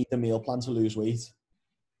you need a meal plan to lose weight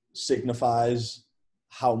signifies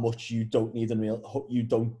how much you don't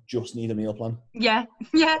just need a meal plan. Yeah,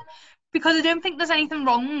 because I don't think there's anything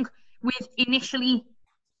wrong with initially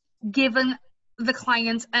giving the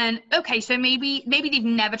client so maybe they've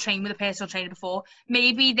never trained with a personal trainer before.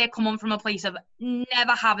 Maybe they're coming from a place of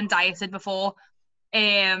never having dieted before,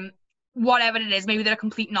 whatever it is. Maybe they're a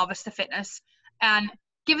complete novice to fitness, and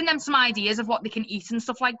giving them some ideas of what they can eat and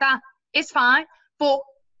stuff like that is fine. But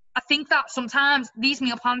I think that sometimes these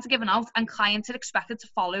meal plans are given out and clients are expected to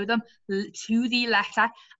follow them to the letter.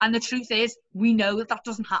 And the truth is, we know that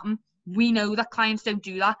doesn't happen. We know that clients don't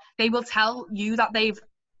do that. They will tell you that they've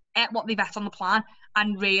ate what they've ate on the plan,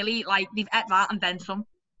 and really, like, they've ate that and then some.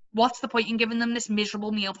 What's the point in giving them this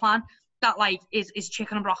miserable meal plan that, like, is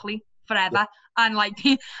chicken and broccoli forever? And, like,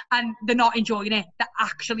 and they're not enjoying it. They're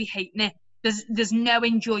actually hating it. There's no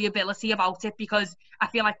enjoyability about it, because I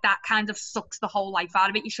feel like that kind of sucks the whole life out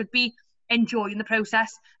of it. You should be enjoying the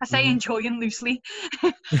process. I say enjoying loosely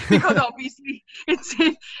because obviously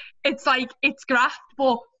it's like it's graft,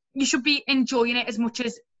 but you should be enjoying it as much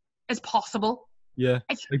as possible. Yeah,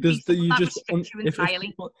 like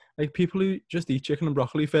if people who just eat chicken and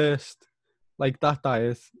broccoli first, like that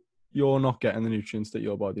diet, you're not getting the nutrients that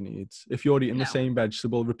your body needs. If you're eating the same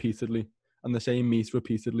vegetable repeatedly and the same meat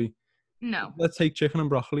repeatedly. No. Let's take chicken and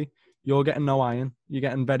broccoli. You're getting no iron. You're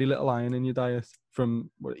getting very little iron in your diet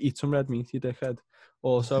from eat some red meat, you dickhead.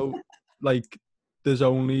 Also, like, there's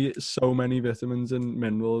only so many vitamins and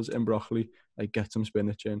minerals in broccoli. Like, get some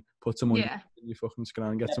spinach in, put some onion in your fucking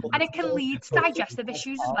scran, get some. And it can lead to digestive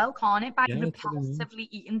issues as well, can't it? By repetitively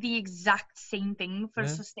eating the exact same thing for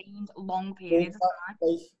sustained long periods of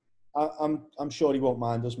time. I'm sure he won't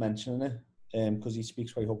mind us mentioning it, because he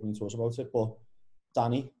speaks quite openly to us about it. But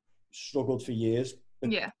Danny struggled for years.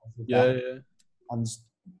 Yeah. And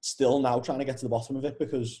still now trying to get to the bottom of it,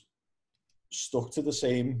 because stuck to the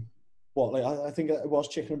same, I think it was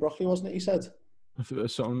chicken and broccoli, wasn't it? He said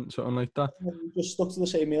something like that. He just stuck to the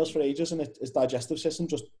same meals for ages, and his digestive system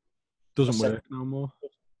just doesn't work no more.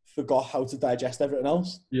 Forgot how to digest everything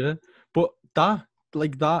else. Yeah, but that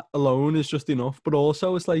alone is just enough. But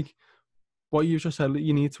also, it's like what you just said.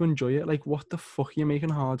 You need to enjoy it. Like, what the fuck are you making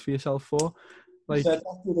hard for yourself for? Like, said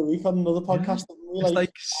that the other week on another podcast. Yeah, it's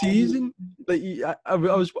like season. Like, I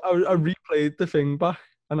replayed the thing back,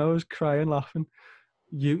 and I was crying, laughing.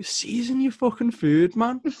 You season your fucking food,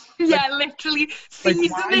 man. Yeah, like, literally season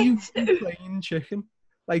why it. Are you plain chicken?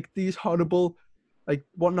 Like, these horrible. Like,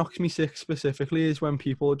 what knocks me sick specifically is when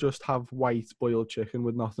people just have white boiled chicken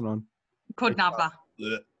with nothing on. Couldn't have that.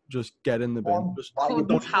 Just get in the bin. Just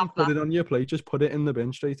couldn't have put that. it on your plate. Just put it in the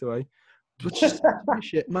bin straight away. But just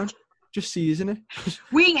shit, man. Just season it.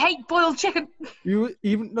 We hate boiled chicken.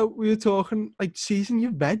 Even though we were talking, like, season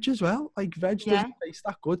your veg as well. Like, veg doesn't taste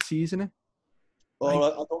that good. Season it. Well,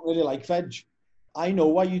 I don't really like veg. I know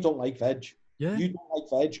why you don't like veg. Yeah. You don't like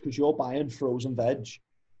veg because you're buying frozen veg,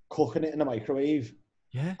 cooking it in a microwave,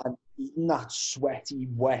 and eating that sweaty,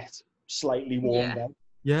 wet, slightly warm veg.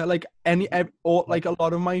 Yeah, like like a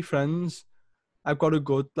lot of my friends, I've got a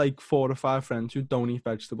good 4 or 5 friends who don't eat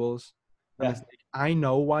vegetables. And it's like, I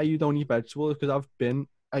know why you don't eat vegetables, because I've been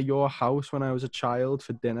at your house when I was a child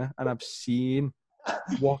for dinner, and I've seen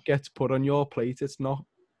what gets put on your plate. It's not.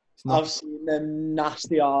 I've seen them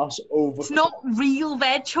nasty arse over. It's not real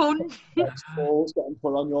veg, hun. Vegetables getting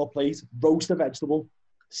put on your plate. Roast a vegetable.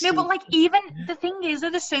 No, but like, even the thing is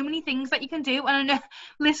that there's so many things that you can do. And I know,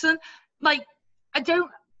 listen, like,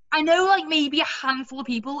 I know like maybe a handful of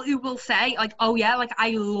people who will say like, oh yeah, like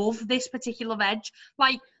I love this particular veg.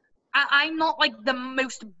 Like, I'm not like the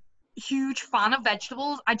most huge fan of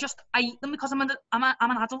vegetables. I eat them because I'm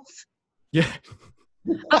an adult. Yeah.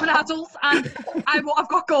 I'm an adult and I've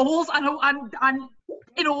got goals and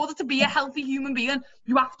in order to be a healthy human being,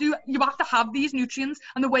 you have to have these nutrients,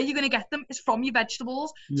 and the way you're going to get them is from your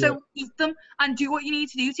vegetables. Yeah. So eat them and do what you need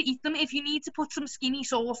to do to eat them. If you need to put some skinny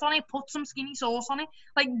sauce on it, put some skinny sauce on it.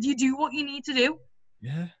 Like, you do what you need to do.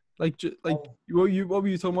 Yeah. Like what were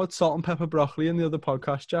you talking about? Salt and pepper broccoli in the other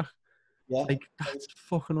podcast, Jack? Yeah. Like, that's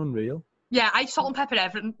fucking unreal. Yeah, I salt and pepper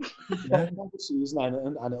everything. Yeah. And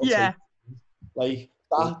it'll take, like,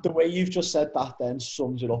 that, the way you've just said that then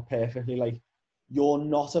sums it up perfectly. Like, you're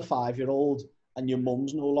not a 5-year-old and your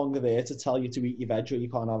mum's no longer there to tell you to eat your veg or you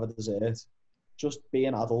can't have a dessert. Just be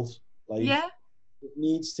an adult. Like, yeah. It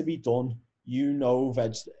needs to be done. You know,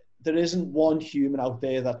 there isn't one human out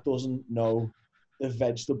there that doesn't know the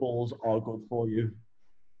vegetables are good for you.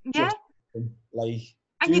 Yeah.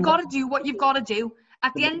 And you got to do what you've got to do.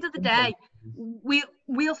 At the end of the day,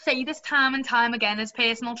 we'll say this time and time again as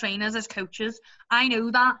personal trainers, as coaches. I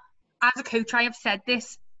know that as a coach, I have said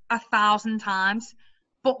this 1,000 times,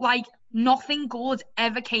 but like, nothing good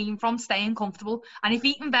ever came from staying comfortable. And if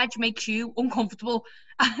eating veg makes you uncomfortable,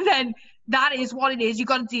 then that is what it is. You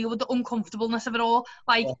got to deal with the uncomfortableness of it all.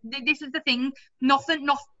 Like, this is the thing. Nothing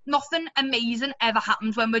amazing ever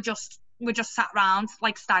happens when we're just sat around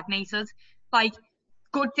like stagnated. Like,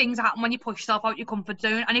 good things happen when you push yourself out your comfort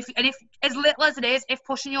zone. And if as little as it is, if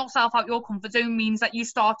pushing yourself out your comfort zone means that you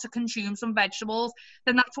start to consume some vegetables,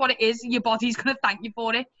 then that's what it is. Your body's going to thank you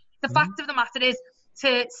for it. The fact of the matter is,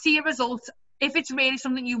 to see a result, if it's really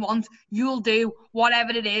something you want, you'll do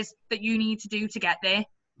whatever it is that you need to do to get there.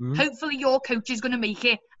 Hopefully your coach is going to make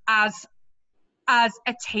it as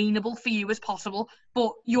attainable for you as possible,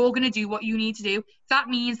 but you're going to do what you need to do. That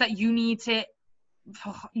means that you need to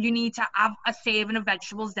have a serving of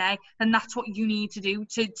vegetables there, and that's what you need to do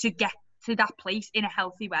to get to that place in a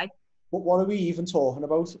healthy way. But what are we even talking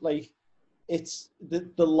about? Like, it's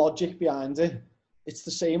the logic behind it. It's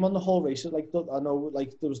the same on the whole race. Like, I know,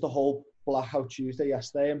 like, there was the whole Blackout Tuesday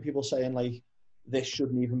yesterday, and people saying like, this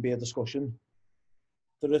shouldn't even be a discussion.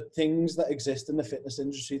 There are things that exist in the fitness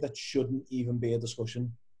industry that shouldn't even be a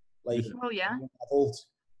discussion. Like, well, yeah, adult,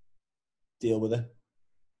 deal with it.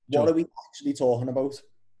 What are we actually talking about?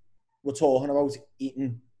 We're talking about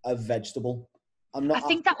eating a vegetable. I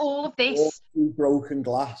think that all of this broken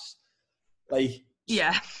glass. Like,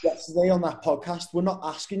 yesterday on that podcast, we're not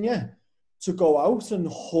asking you to go out and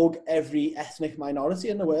hug every ethnic minority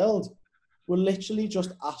in the world. We're literally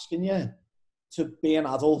just asking you to be an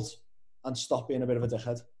adult and stop being a bit of a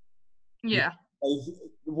dickhead. Yeah. Like,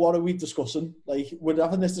 what are we discussing? Like, we're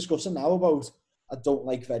having this discussion now about I don't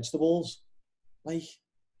like vegetables. Like,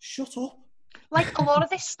 shut up. Like, a lot of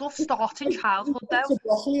this stuff starts in childhood, though. Put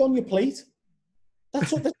broccoli on your plate.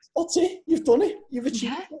 That's it. You've done it. You've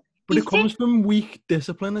achieved it. But it comes from weak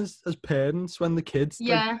discipline as parents when the kid's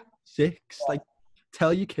like 6. Like,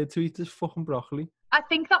 tell your kid to eat this fucking broccoli. I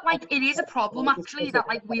think that, like, it is a problem, actually, that,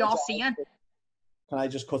 like, we are seeing. Can I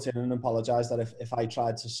just cut in and apologise that if I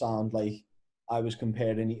tried to sound like I was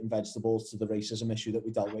comparing eating vegetables to the racism issue that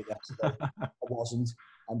we dealt with yesterday? I wasn't.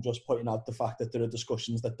 I'm just pointing out the fact that there are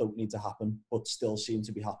discussions that don't need to happen, but still seem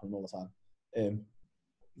to be happening all the time.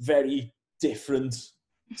 Very different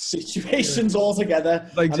situations altogether.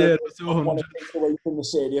 Like, I want to take away from the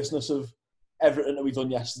seriousness of everything that we done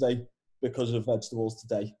yesterday because of vegetables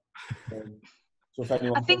today. So if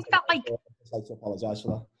anyone, I think that, like, I'd like to apologise for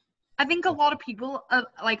that. I think a lot of people are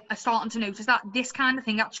starting to notice that this kind of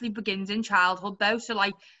thing actually begins in childhood, though. So,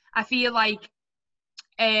 like, I feel like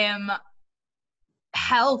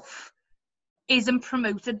health isn't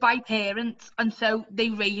promoted by parents, and so they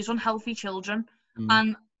raise unhealthy children.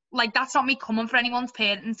 And, like, that's not me coming for anyone's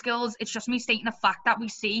parenting skills. It's just me stating a fact that we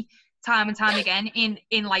see time and time again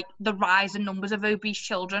in like the rise in numbers of obese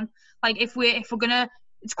children. Like, if we're gonna,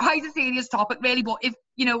 it's quite a serious topic, really, but if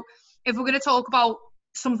we're gonna talk about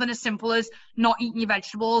something as simple as not eating your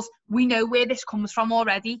vegetables, we know where this comes from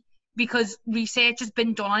already, because research has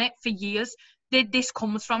been done on it for years. This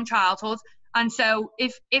comes from childhood. And so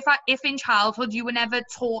if in childhood you were never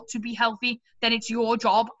taught to be healthy, then it's your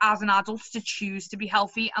job as an adult to choose to be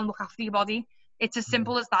healthy and look after your body. It's as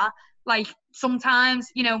simple as that. Like, sometimes,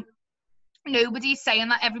 nobody's saying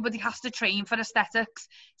that everybody has to train for aesthetics.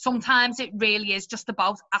 Sometimes it really is just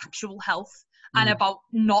about actual health and about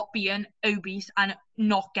not being obese and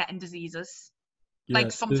not getting diseases. Yeah,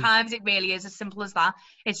 like sometimes it really is as simple as that.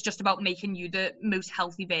 It's just about making you the most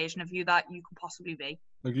healthy version of you that you could possibly be.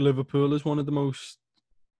 Like Liverpool is one of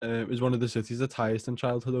the cities that's highest in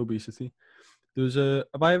childhood obesity. There's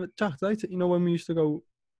have I ever chatted about it? You know, when we used to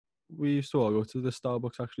all go to the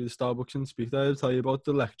Starbucks, actually, the Starbucks in Speak. I'll tell you about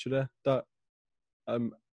the lecturer that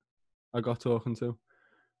I got talking to.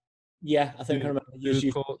 Yeah, I think I remember. He was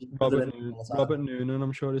called Robert Noonan,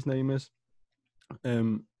 I'm sure his name is.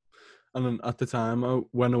 And then at the time, I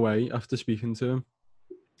went away after speaking to him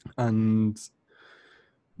and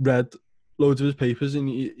read loads of his papers, and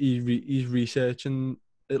he's researching.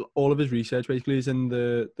 All of his research basically is in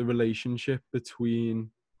the relationship between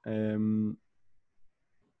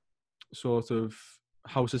sort of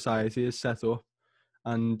how society is set up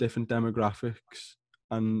and different demographics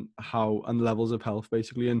and levels of health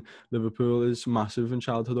basically. And Liverpool is massive in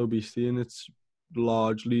childhood obesity, and it's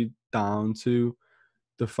largely down to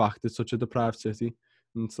the fact it's such a deprived city.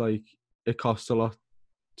 And it's like it costs a lot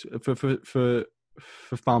for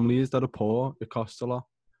families that are poor. It costs a lot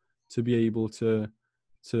to be able to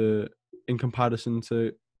in comparison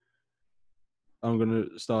to. I'm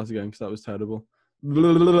gonna start again because that was terrible.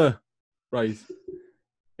 Right.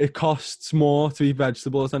 It costs more to eat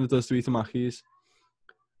vegetables than it does to eat Mackies.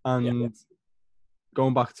 And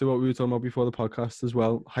going back to what we were talking about before the podcast as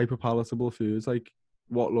well, hyperpalatable foods, like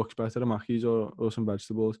what looks better than Mackies or some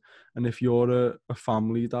vegetables. And if you're a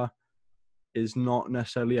family that is not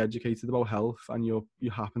necessarily educated about health and you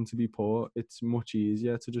happen to be poor, it's much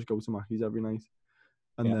easier to just go to Mackies every night.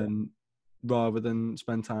 And then rather than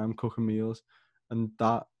spend time cooking meals. And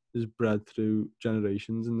that is bred through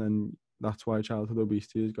generations, and then that's why childhood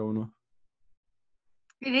obesity is going up.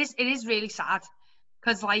 It is really sad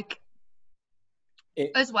because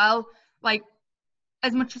as well, like,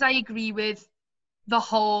 as much as I agree with the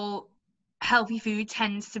whole healthy food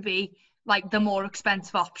tends to be like the more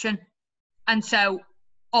expensive option, and so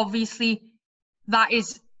obviously that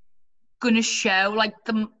is going to show like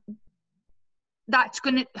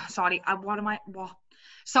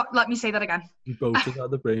so let me say that again. You both just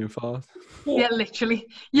had the brain fart. Yeah, literally.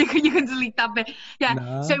 You can delete that bit. Yeah.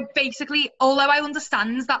 Nah. So basically, although I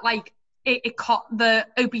understand that like the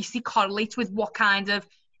obesity correlates with what kind of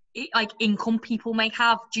like income people may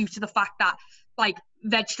have due to the fact that like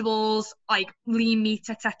vegetables, like lean meat,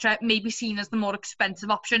 etc., may be seen as the more expensive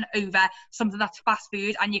option over something that's fast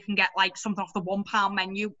food, and you can get like something off the £1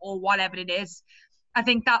 menu or whatever it is. I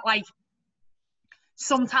think that like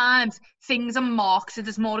sometimes things are marketed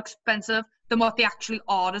as more expensive than what they actually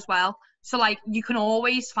are as well. So like you can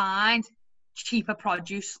always find cheaper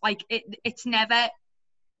produce. Like it's never,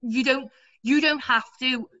 you don't have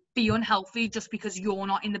to be unhealthy just because you're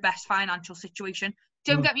not in the best financial situation.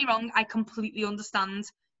 Don't get me wrong, I completely understand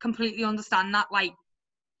that like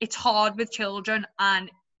it's hard with children, and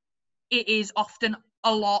it is often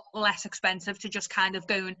a lot less expensive to just kind of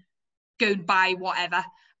go and buy whatever.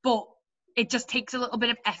 But it just takes a little bit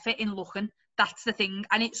of effort in looking. That's the thing.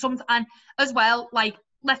 And and as well, like,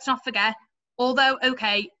 let's not forget, although,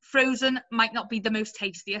 okay, frozen might not be the most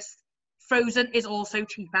tastiest, frozen is also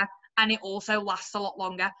cheaper and it also lasts a lot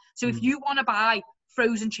longer. So if you want to buy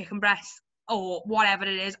frozen chicken breasts or whatever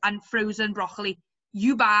it is and frozen broccoli,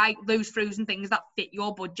 you buy those frozen things that fit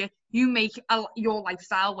your budget. You make your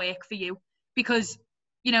lifestyle work for you, because,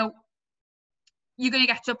 you know, you're going to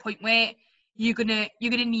get to a point where you're gonna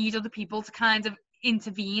need other people to kind of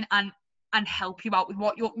intervene and help you out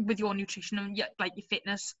with your nutrition and your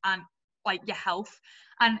fitness and like your health.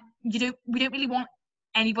 And we don't really want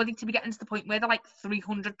anybody to be getting to the point where they're like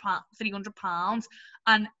 £300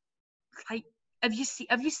 and like have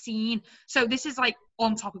you seen, so this is like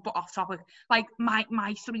on topic but off topic, like my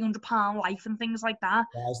 £300 life and things like that.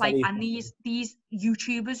 Like, and these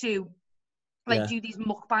YouTubers who like do these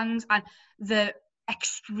mukbangs, and the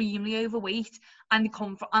extremely overweight, and they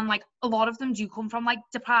come from, and like a lot of them do come from like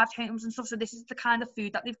deprived homes and stuff, so this is the kind of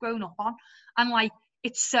food that they've grown up on. And like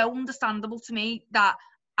it's so understandable to me that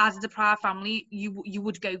as a deprived family you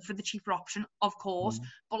would go for the cheaper option, of course,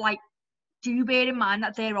 but like do bear in mind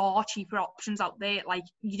that there are cheaper options out there. Like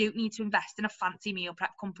you don't need to invest in a fancy meal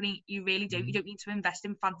prep company, you really don't. You don't need to invest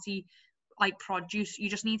in fancy like produce, you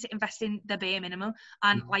just need to invest in the bare minimum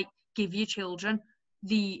and like give your children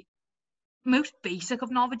the most basic of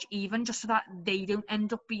knowledge, even just so that they don't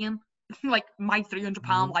end up being like my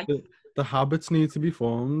 £300 life. The habits need to be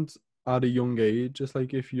formed at a young age. Just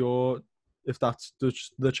like if that's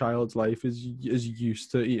the child's life is used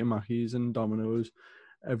to eating Mackies and Domino's,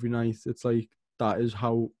 every night. It's like that is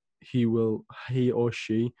how he or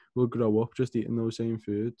she will grow up, just eating those same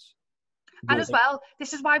foods. And as well,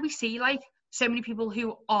 this is why we see like so many people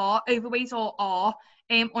who are overweight or are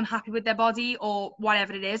unhappy with their body or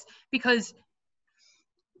whatever it is, because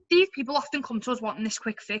these people often come to us wanting this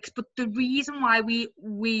quick fix. But the reason why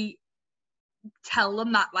we tell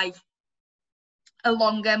them that like a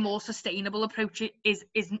longer, more sustainable approach is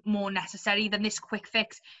more necessary than this quick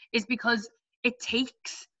fix is because it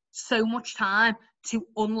takes so much time to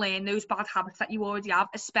unlearn those bad habits that you already have,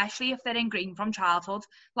 especially if they're ingrained from childhood.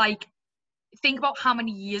 Like, think about how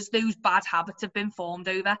many years those bad habits have been formed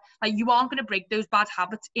over. Like, you aren't going to break those bad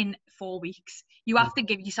habits in 4 weeks. You have to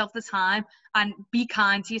give yourself the time and be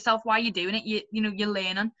kind to yourself while you're doing it. You know, you're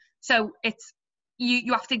learning. So it's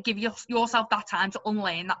you have to give yourself that time to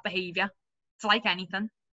unlearn that behaviour. It's like anything.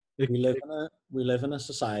 We live in a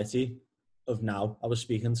society of now. I was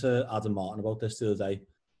speaking to Adam Martin about this the other day,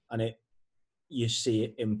 and you see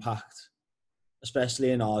it impact,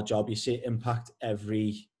 especially in our job, you see it impact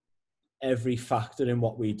every factor in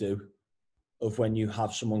what we do, of when you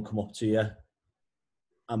have someone come up to you.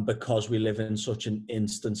 And because we live in such an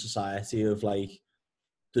instant society of like,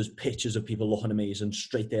 there's pictures of people looking amazing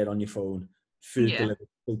straight there on your phone, food delivered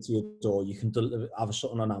to your door. You can have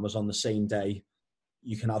something on Amazon the same day.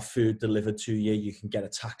 You can have food delivered to you. You can get a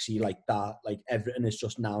taxi like that. Like, everything is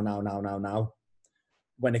just now.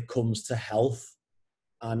 When it comes to health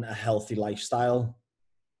and a healthy lifestyle,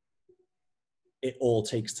 it all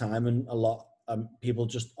takes time, and a lot people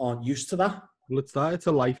just aren't used to that. Well, it's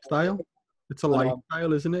a lifestyle. It's a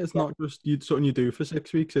lifestyle, isn't it? It's not just something you do for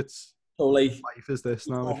 6 weeks. It's so like, life is this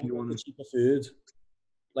now. If you want cheaper food,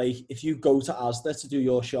 like if you go to Asda to do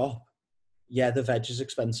your shop, the veg is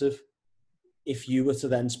expensive. If you were to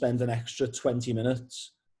then spend an extra 20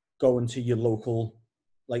 minutes going to your local,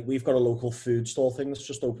 like we've got a local food stall thing that's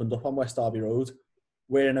just opened up on West Derby Road.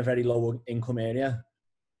 We're in a very low income area.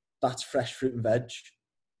 That's fresh fruit and veg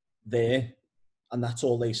there, and that's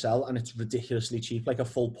all they sell, and it's ridiculously cheap. Like a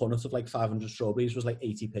full punnet of like 500 strawberries was like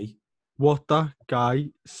 80p. What that guy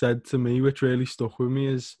said to me, which really stuck with me,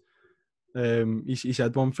 is he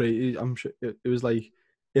said one phrase. I'm sure it was like,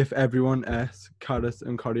 if everyone ate carrot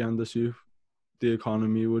and coriander soup, the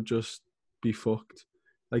economy would just be fucked.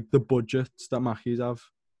 Like the budgets that Mackey's have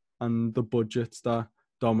and the budgets that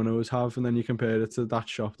Domino's have, and then you compare it to that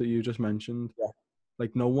shop that you just mentioned. Yeah.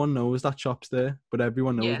 Like, no one knows that shop's there, but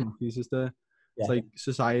everyone knows Mackey's is there. It's like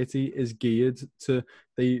society is geared to,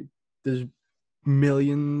 there's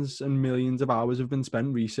millions and millions of hours have been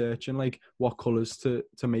spent researching like what colours to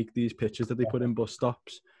make these pictures that they put in bus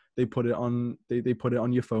stops. They put it on they put it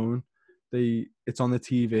on your phone. It's on the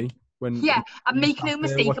TV. And make no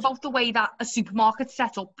mistake about the way that a supermarket's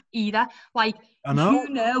set up either. Like, you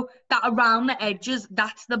know that around the edges,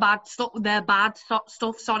 that's the bad stuff. The bad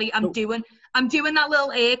stuff. Sorry, I'm doing that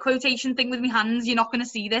little air quotation thing with my hands. You're not going to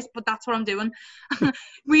see this, but that's what I'm doing.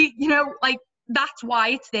 That's why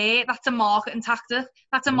it's there. That's a marketing tactic.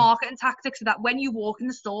 That's a marketing tactic, so that when you walk in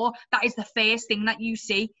the store, that is the first thing that you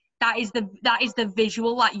see. That is the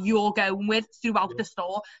visual that you're going with throughout the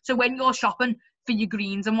store. So when you're shopping for your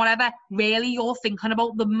greens and whatever, really you're thinking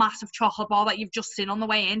about the massive chocolate bar that you've just seen on the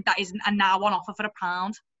way in that is now on offer for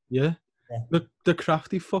 £1. Yeah. The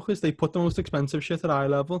crafty fuckers, they put the most expensive shit at eye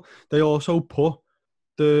level. They also put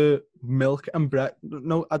the milk and bread.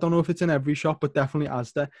 No, I don't know if it's in every shop, but definitely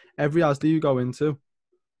Asda. Every Asda you go into,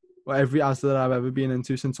 or every Asda that I've ever been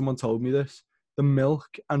into since someone told me this, the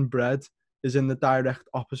milk and bread is in the direct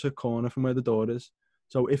opposite corner from where the door is.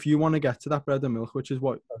 So if you want to get to that bread and milk, which is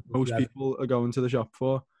what most people are going to the shop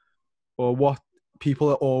for, or what people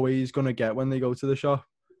are always going to get when they go to the shop,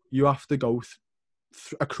 you have to go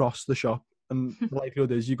across the shop. And the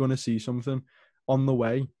likelihood is you're going to see something on the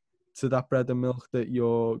way to that bread and milk that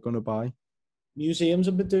you're going to buy. Museums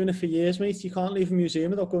have been doing it for years, mate. You can't leave a museum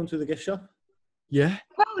without going to the gift shop. Yeah.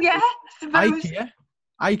 Well, yeah.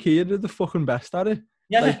 IKEA are the fucking best at it.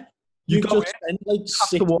 Yeah. Like, You just spend like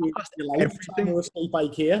 6 weeks of your life trying to escape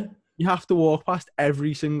IKEA. You have to walk past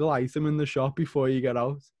every single item in the shop before you get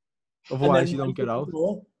out. Otherwise, you don't get out.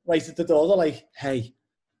 Right at the door, they're like, hey,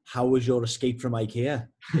 how was your escape from IKEA?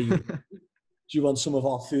 Do you want some of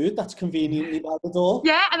our food that's conveniently by the door?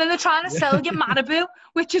 Yeah, and then they're trying to sell you Marabou,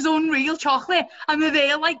 which is unreal chocolate. And they're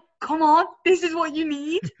there like, come on, this is what you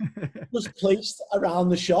need. Just placed around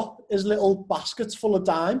the shop is little baskets full of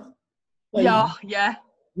dime. Like, yeah.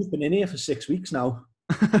 We've been in here for 6 weeks now.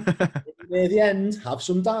 Near the end, have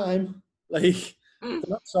some dime. Like, they're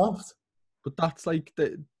not soft. But that's like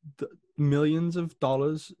the millions of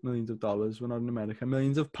dollars, we're not in America,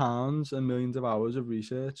 millions of pounds and millions of hours of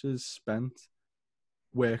research is spent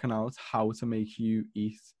working out how to make you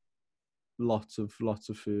eat lots of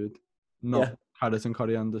food, not carrot and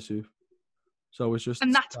coriander soup. So it's just,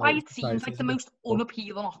 and that's why it seems like the most fucked.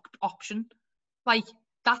 unappealing option. Like,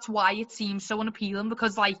 that's why it seems so unappealing,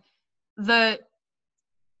 because like the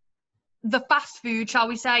fast food, shall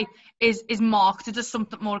we say, is marketed as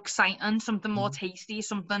something more exciting, something more tasty,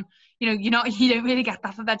 something, you don't really get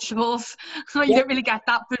that for vegetables. Like, you don't really get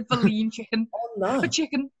that for lean chicken. For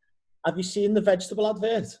chicken. Have you seen the vegetable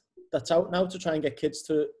advert that's out now to try and get kids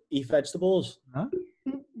to eat vegetables? Huh?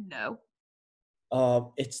 No.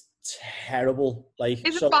 It's terrible. Like,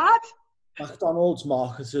 is it bad? McDonald's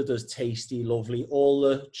marketed as tasty, lovely, all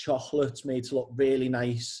the chocolates made to look really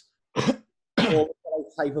nice, all the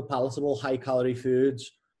hyper palatable, high calorie foods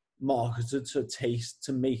marketed to taste,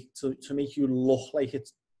 to make you look like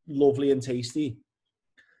it's lovely and tasty.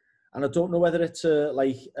 And I don't know whether it's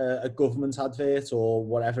a government advert or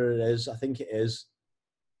whatever it is. I think it is.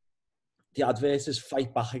 The advert is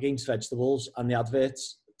fight back against vegetables, and the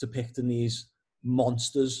advert's depicting these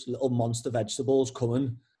monsters, little monster vegetables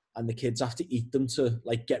coming, and the kids have to eat them to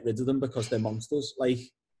like get rid of them because they're monsters. Like,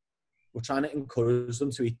 we're trying to encourage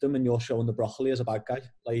them to eat them, and you're showing the broccoli as a bad guy.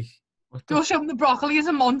 Like, you're showing the broccoli as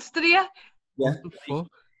a monster here. Yeah. What the fuck?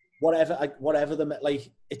 Whatever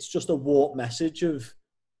it's just a warped message of,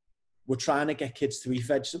 we're trying to get kids to eat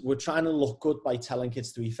vegetables. We're trying to look good by telling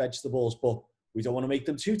kids to eat vegetables, but we don't want to make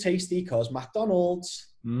them too tasty because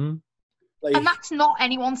McDonald's. Like, and that's not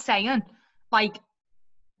anyone saying, like,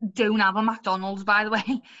 don't have a McDonald's, by the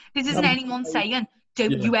way. This isn't anyone saying,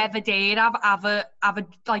 don't you ever dare have a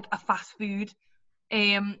fast food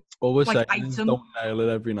all we're like, saying is don't nail it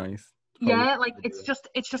every night. Yeah, like, it's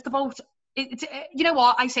just about, it's you know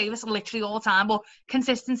what, I say this literally all the time, but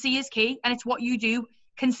consistency is key, and it's what you do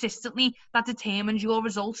consistently that determines your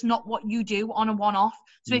results, not what you do on a one-off.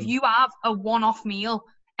 So if you have a one-off meal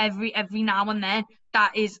every now and then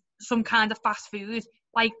that is some kind of fast food,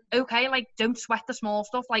 like, okay, like, don't sweat the small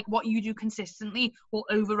stuff. Like, what you do consistently will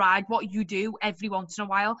override what you do every once in a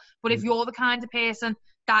while. But if you're the kind of person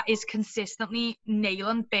that is consistently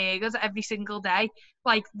nailing burgers every single day,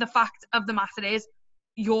 like, the fact of the matter is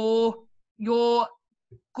your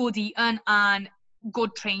good eating and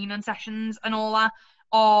good training sessions and all that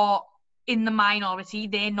are in the minority.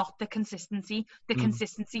 They're not the consistency. The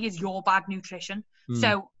consistency is your bad nutrition.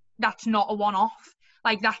 So that's not a one-off.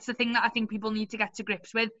 Like, that's the thing that I think people need to get to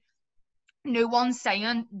grips with. No one's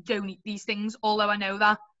saying don't eat these things, although I know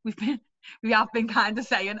that we have been kind of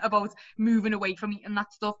saying about moving away from eating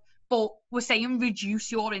that stuff. But we're saying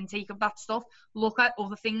reduce your intake of that stuff. Look at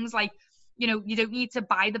other things, like, you don't need to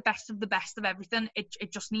buy the best of everything.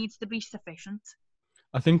 It just needs to be sufficient.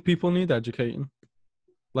 I think people need educating.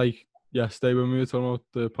 Like, yesterday when we were talking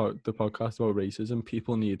about the podcast about racism,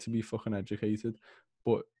 people need to be fucking educated.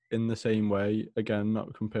 But in the same way, again,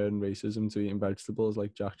 not comparing racism to eating vegetables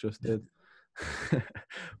like Jack just did.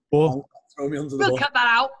 But throw me under the we'll bus. cut that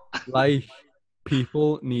out. Like,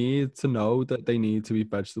 people need to know that they need to eat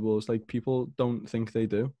vegetables. Like, people don't think they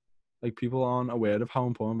do. Like, people aren't aware of how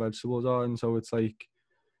important vegetables are, and so it's like,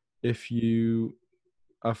 I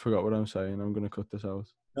forgot what I'm saying. I'm gonna cut this out.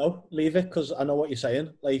 No, leave it, because I know what you're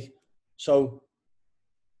saying. Like, so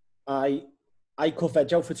I cut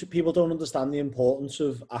veg out for people. Don't understand the importance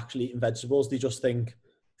of actually eating vegetables. They just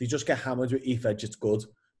get hammered with eat veg, it's good,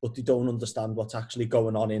 but they don't understand what's actually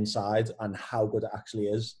going on inside and how good it actually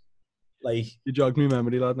is. Like, You jogged me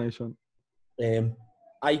memory, lad. Nice one.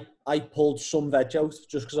 I pulled some veg out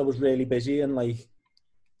just because I was really busy and like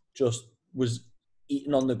just was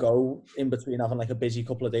eating on the go in between having like a busy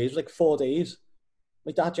couple of days. It was like 4 days.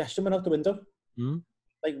 My digestion went out the window.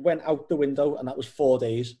 Like, went out the window, and that was 4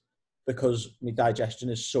 days because my digestion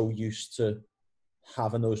is so used to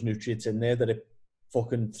having those nutrients in there that it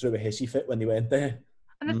fucking threw a hissy fit when they weren't there.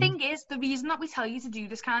 And the thing is, the reason that we tell you to do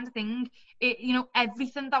this kind of thing,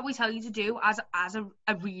 everything that we tell you to do as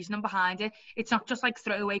a reasoning behind it, it's not just like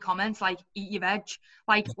throwaway comments like eat your veg.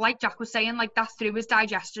 Like Jack was saying, like, that threw his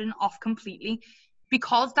digestion off completely.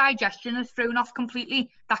 Because digestion is thrown off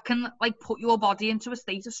completely, that can like put your body into a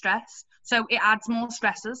state of stress. So it adds more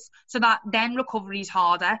stresses. So that then recovery is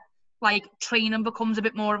harder. Like, training becomes a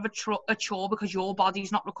bit more of a chore because your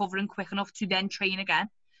body's not recovering quick enough to then train again.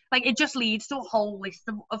 Like, it just leads to a whole list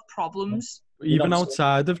of problems. Even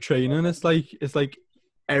outside of training, it's like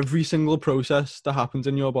every single process that happens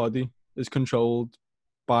in your body is controlled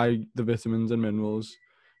by the vitamins and minerals.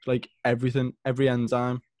 Like, everything, every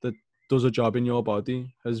enzyme that does a job in your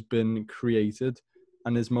body has been created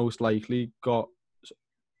and is most likely got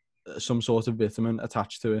some sort of vitamin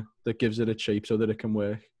attached to it that gives it a shape so that it can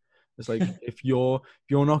work. It's like, if you're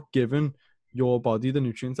not given your body the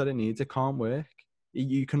nutrients that it needs, it can't work.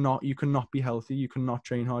 You cannot be healthy. You cannot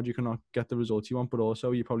train hard. You cannot get the results you want. But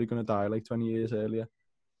also, you're probably going to die like 20 years earlier.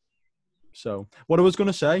 So, what I was going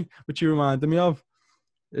to say, which you reminded me of,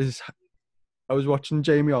 is I was watching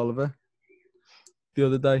Jamie Oliver the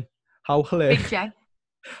other day. How hilarious! Big J.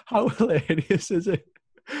 How hilarious is it?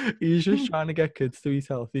 He's just trying to get kids to eat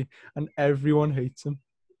healthy, and everyone hates him.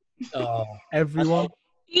 Oh, Everyone.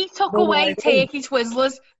 He took No, away I know. Turkey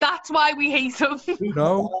Twizzlers. That's why we hate him.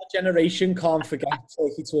 No. Our generation can't forget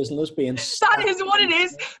Turkey Twizzlers being That is what it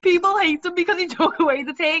is. People hate him because he took away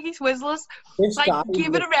the Turkey Twizzlers. This Like, guy,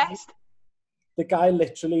 give it a rest. the guy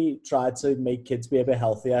literally tried to make kids be a bit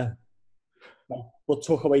healthier, but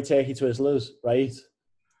took away Turkey Twizzlers, right?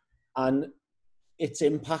 And it's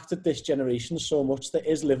impacted this generation so much that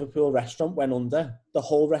his Liverpool restaurant went under. The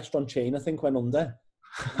whole restaurant chain, I think, went under.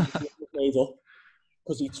 Made up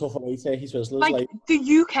because he took away Turkey Twizzlers. Like, the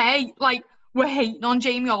UK, like, we're hating on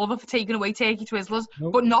Jamie Oliver for taking away Turkey Twizzlers,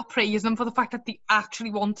 Nope. but not praising him for the fact that he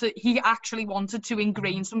actually wanted to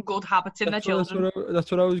ingrain some good habits in their children.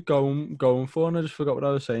 That's what I was going for, and I just forgot what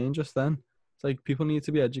I was saying just then. It's like, people need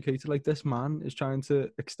to be educated. Like, this man is trying to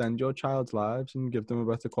extend your child's lives and give them a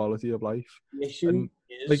better quality of life. The issue And,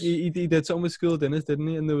 is... like, he did something with school dinners, didn't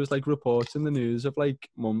he? And there was like reports in the news of like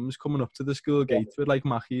mums coming up to the school gate with like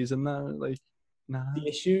Mackies and that. Like, nah.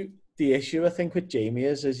 The issue I think with Jamie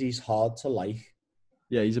is he's hard to like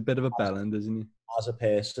Yeah, he's a bit of a bellend, isn't he? as a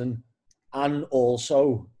person, and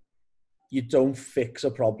also you don't fix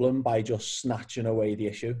a problem by just snatching away the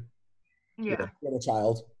issue. Yeah. You're a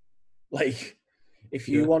child. Like, if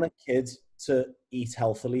you want a kid to eat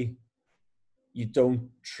healthily, you don't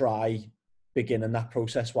try beginning that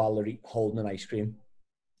process while they're holding an ice cream.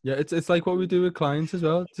 Yeah, it's like what we do with clients as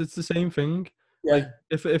well. It's the same thing. Yeah. Like,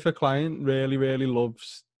 if a client really, really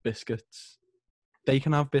loves biscuits, they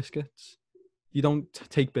can have biscuits. You don't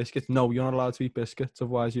take biscuits. No, you're not allowed to eat biscuits,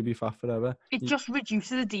 otherwise you'll be fat forever. It just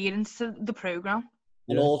reduces adherence to the programme.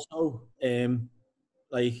 And also,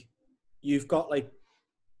 like, you've got like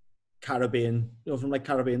Caribbean, from like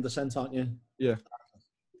Caribbean descent, aren't you? Yeah.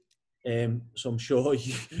 So I'm sure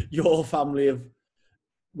your family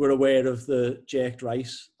were aware of the jerked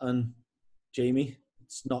rice, and Jamie,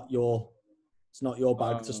 it's not your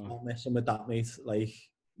bag to start messing with that, mate. Like,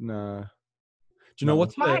 nah. Do you know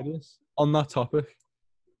what's hilarious on that topic?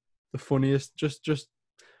 The funniest, just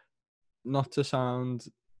not to sound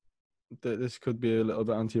that this could be a little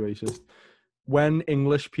bit anti-racist. When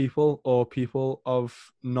English people or people of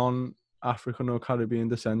non-African or Caribbean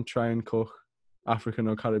descent try and cook African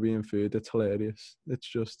or Caribbean food, it's hilarious. It's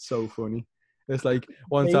just so funny. It's like,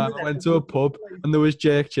 one time I went to a pub and there was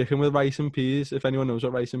jerk chicken with rice and peas. If anyone knows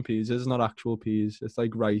what rice and peas is, it's not actual peas. It's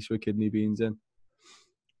like rice with kidney beans in.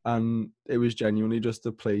 And it was genuinely just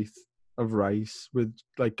a plate of rice with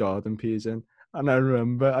like garden peas in. And I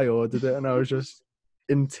remember I ordered it and I was just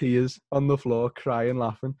in tears on the floor, crying,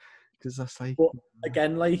 laughing. Because that's like... But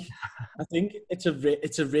again, like, I think it's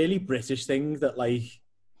a really British thing that, like,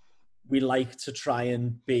 we like to try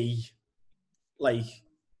and be, like,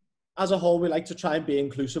 as a whole, we like to try and be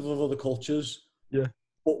inclusive of other cultures. Yeah.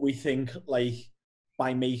 But we think, like,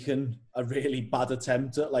 by making a really bad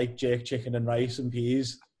attempt at, like, jerk chicken and rice and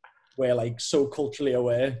peas, we're, like, so culturally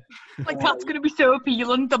aware. Like, that's going to be so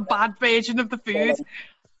appealing, the bad version of the food.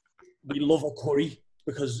 We love a curry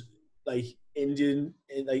because, like, Indian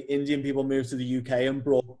people moved to the UK and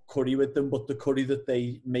brought curry with them, but the curry that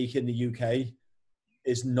they make in the UK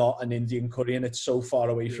is not an Indian curry, and it's so far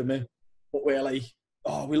away from it. But we're like,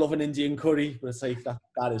 oh, we love an Indian curry, but it's like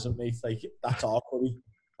that isn't, mate. Like, that's our curry.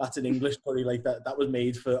 That's an English curry. Like, that was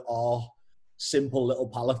made for our simple little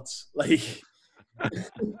palates. Like,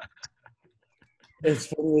 it's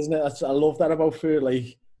funny, isn't it? I love that about food.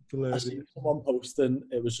 Like, I seen someone posting,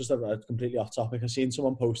 it was just a completely off topic. I seen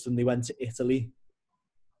someone posting, they went to Italy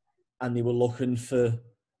and they were looking for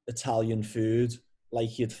Italian food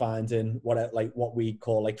like you'd find in what we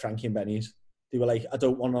call like Frankie and Benny's. They were like, I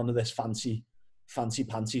don't want none of this fancy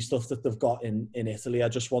stuff that they've got in Italy. I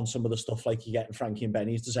just want some of the stuff like you get in Frankie and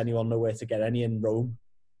Benny's. Does anyone know where to get any in Rome?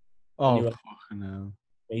 Oh, fucking hell.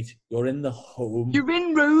 Mate, you're in the home. You're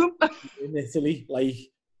in Rome. You're in Italy. Like,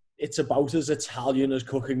 it's about as Italian as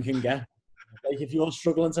cooking can get. Like, if you're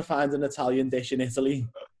struggling to find an Italian dish in Italy,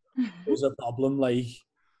 there's a problem. Like,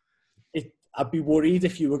 I'd be worried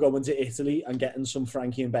if you were going to Italy and getting some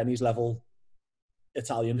Frankie and Benny's level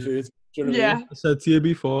Italian food. Do you know what I mean? I said to you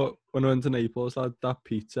before, when I went to Naples, that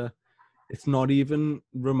pizza, it's not even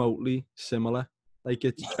remotely similar. Like,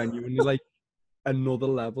 it's genuinely like another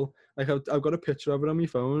level. Like, I've got a picture of it on my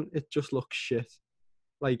phone. It just looks shit.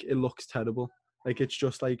 Like, it looks terrible. Like, it's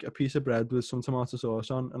just like a piece of bread with some tomato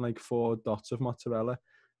sauce on and like 4 dots of mozzarella.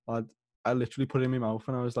 I literally put it in my mouth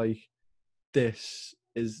and I was like, this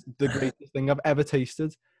is the greatest thing I've ever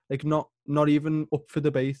tasted. Like, not even up for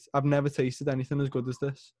debate. I've never tasted anything as good as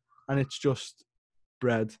this. And it's just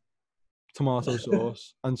bread, tomato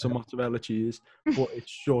sauce, and some mozzarella cheese. But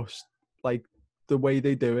it's just like the way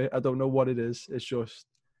they do it. I don't know what it is. It's just,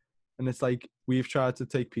 and it's like we've tried to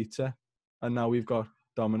take pizza, and now we've got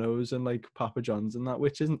Domino's and like Papa John's and that,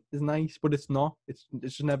 which is nice, but it's not. It's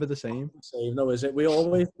just never the same. Same, no, is it? We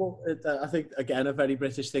always, I think, again, a very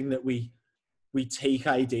British thing that we take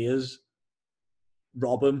ideas,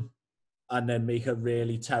 rob them, and then make a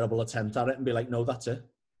really terrible attempt at it and be like, no, that's it.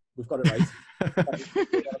 We've got it right.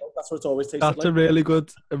 That's what it's always tasted That's like. a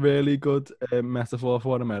really good metaphor for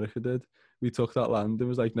what America did. We took that land and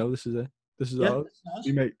was like, no, this is it. This is ours.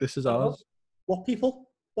 This is ours. What people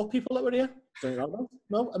that were here? Don't you know?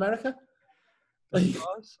 No, America. Like,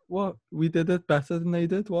 what? We did it better than they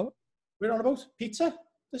did. What? We're on about pizza.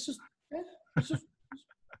 This is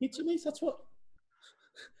pizza meat. That's what.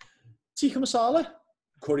 Tikka masala,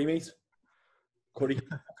 curry meat. Curry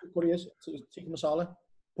is tikka masala.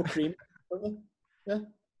 Put cream. Yeah.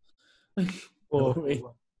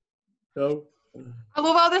 No. I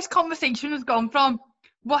love how this conversation has gone from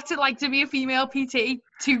what's it like to be a female PT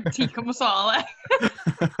to tikka masala.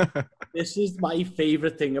 This is my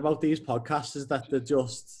favourite thing about these podcasts, is that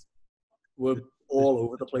we're all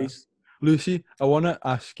over the place. Lucy, I want to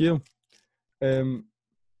ask you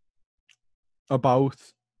about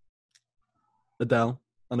Adele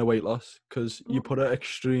and her weight loss, because you put an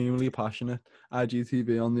extremely passionate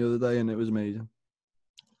IGTV on the other day and it was amazing.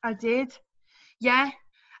 I did. Yeah.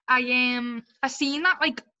 I seen that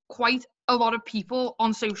like quite a lot of people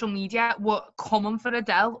on social media were coming for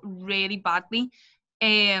Adele really badly.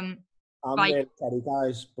 I'm really sorry,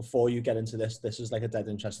 guys, before you get into this is like a dead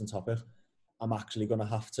interesting topic. I'm actually going to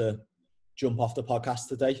have to jump off the podcast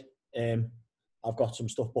today. I've got some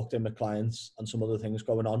stuff booked in with clients and some other things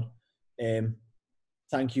going on.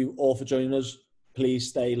 Thank you all for joining us. Please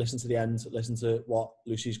stay, listen to the end, listen to what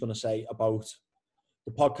Lucy's going to say about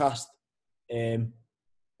the podcast.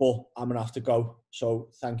 But I'm going to have to go. So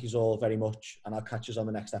thank you all very much, and I'll catch you on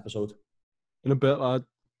the next episode. In a bit, lad.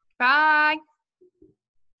 Bye.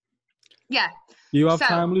 Yeah. You have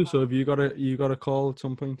time, Lucy, or have you got a call at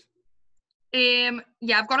some point?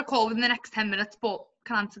 Yeah, I've got a call within the next 10 minutes, but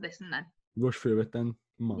can answer this and then rush through it then.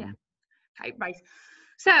 Come on. Yeah. Okay, right.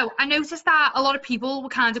 So I noticed that a lot of people were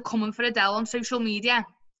kind of coming for Adele on social media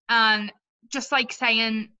and just like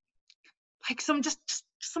saying like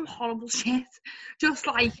some horrible shit. Just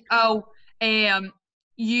like,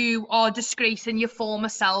 you are disgracing your former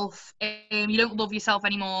self. You don't love yourself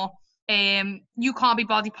anymore. You can't be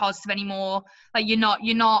body positive anymore. Like you're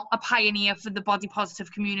not a pioneer for the body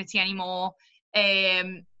positive community anymore.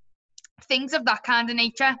 Things of that kind of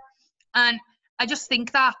nature. And I just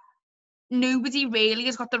think that nobody really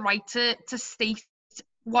has got the right to state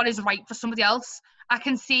what is right for somebody else. I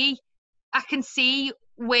can see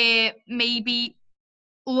where maybe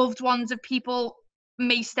loved ones of people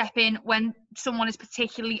may step in when someone is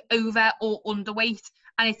particularly over or underweight,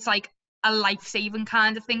 and it's like a life-saving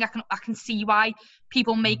kind of thing. I can see why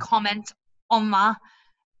people may comment on that,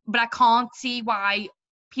 but I can't see why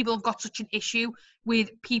people have got such an issue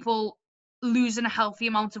with people losing a healthy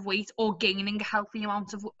amount of weight or gaining a healthy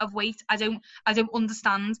amount of weight. I don't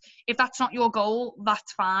understand. If that's not your goal,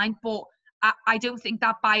 that's fine, but I don't think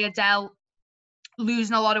that by Adele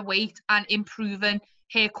losing a lot of weight and improving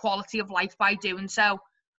her quality of life by doing so,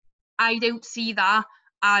 I don't see that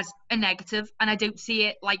as a negative, and I don't see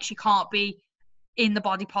it like she can't be in the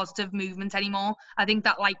body positive movement anymore. I think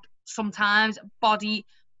that like sometimes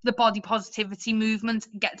the body positivity movement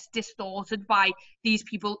gets distorted by these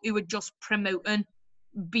people who are just promoting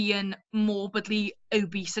being morbidly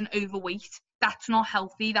obese and overweight. That's not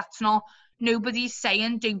healthy. Nobody's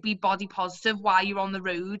saying don't be body positive while you're on the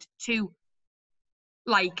road to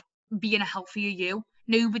like being a healthier you.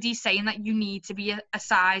 Nobody's saying that you need to be a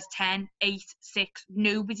size 10, 8, 6.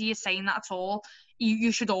 Nobody is saying that at all.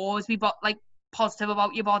 You should always be like positive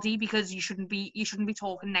about your body, because you shouldn't be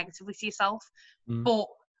talking negatively to yourself. But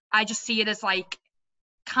I just see it as like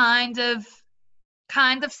kind of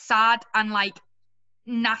sad and like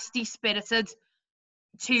nasty spirited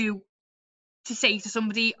to say to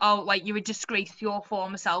somebody, oh, like you're a disgrace to your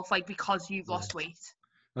former self, like because you've lost weight.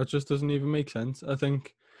 That just doesn't even make sense. I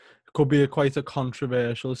think it could be quite a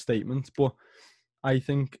controversial statement, but I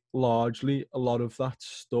think largely a lot of that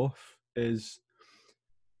stuff is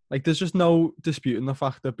like there's just no disputing the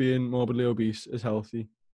fact that being morbidly obese is healthy,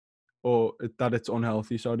 or that it's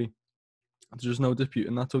unhealthy, sorry. There's just no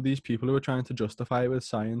disputing that. So these people who are trying to justify it with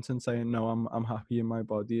science and saying, no, I'm happy in my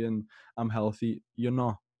body and I'm healthy, you're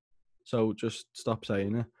not. So just stop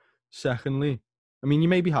saying it. Secondly, I mean, you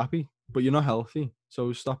may be happy, but you're not healthy.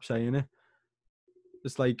 So stop saying it.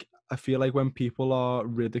 It's like, I feel like when people are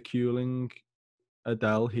ridiculing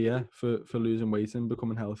Adele here for losing weight and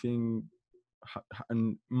becoming healthy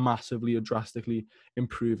and massively or drastically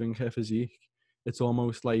improving her physique, it's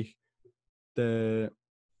almost like they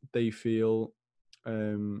feel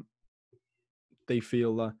that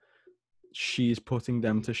she's putting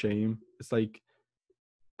them to shame. It's like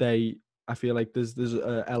I feel like there's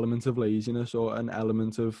an element of laziness or an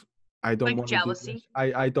element of, I don't Like want to do jealousy. this.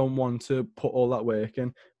 I don't want to put all that work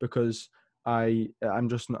in because I'm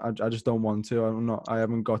just not, I just don't want to. I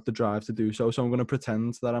haven't got the drive to do so. So I'm going to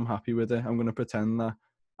pretend that I'm happy with it. I'm going to pretend that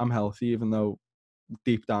I'm healthy, even though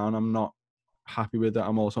deep down I'm not happy with it.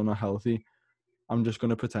 I'm also not healthy. I'm just going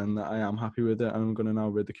to pretend that I am happy with it, and I'm going to now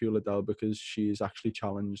ridicule Adele because she's actually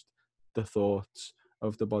challenged the thoughts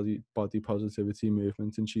of the body positivity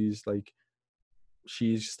movement, and she's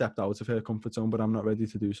stepped out of her comfort zone, but I'm not ready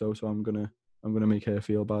to do so. So I'm gonna make her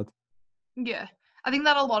feel bad. Yeah, I think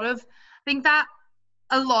that a lot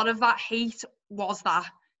of that hate was that.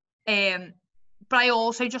 But I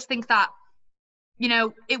also just think that, you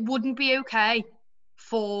know, it wouldn't be okay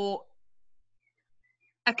for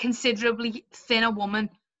a considerably thinner woman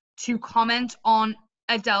to comment on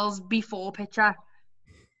Adele's before picture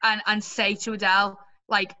and say to Adele,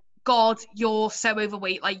 like, God, you're so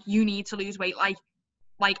overweight, like, you need to lose weight, like,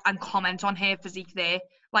 and comment on her physique there.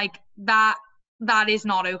 Like, that is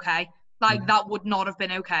not okay. Like, that would not have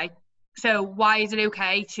been okay. So why is it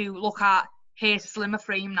okay to look at her slimmer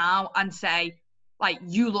frame now and say, like,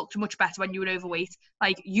 you looked much better when you were overweight?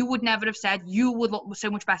 Like, you would never have said you would look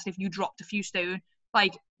so much better if you dropped a few stone,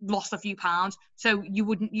 like, lost a few pounds. So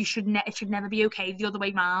it should never be okay the other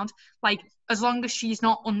way around. Like, as long as she's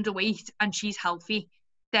not underweight and she's healthy,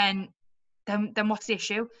 then what's the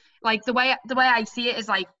issue? Like, the way I see it is,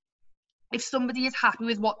 like, if somebody is happy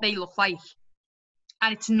with what they look like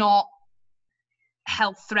and it's not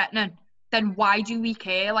health threatening, then why do we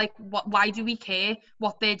care? Like, why do we care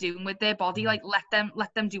what they're doing with their body? Like, let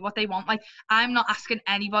them do what they want. Like, I'm not asking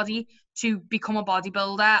anybody to become a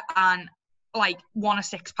bodybuilder and, like, want a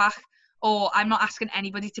six pack, or I'm not asking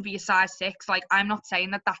anybody to be a size 6. Like, I'm not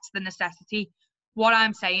saying that that's the necessity. What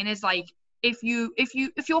I'm saying is, like, if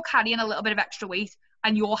you're carrying a little bit of extra weight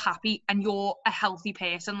and you're happy and you're a healthy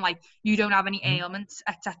person, like, you don't have any ailments,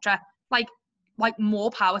 etc., like more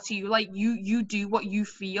power to you. Like, you do what you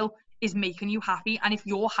feel is making you happy, and if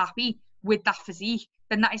you're happy with that physique,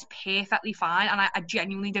 then that is perfectly fine, and I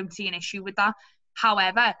genuinely don't see an issue with that.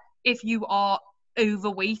 However, if you are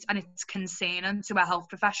overweight and it's concerning to a health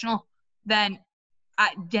professional, then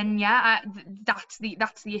that's the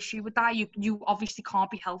issue with that. You obviously can't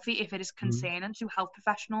be healthy if it is concerning to health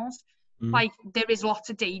professionals. Like, there is lots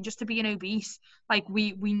of dangers to being obese. Like,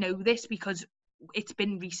 we know this because it's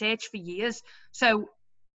been researched for years. So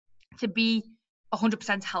to be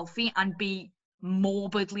 100% healthy and be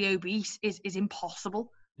morbidly obese is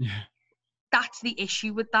impossible. Yeah. That's the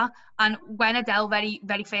issue with that. And when Adele very,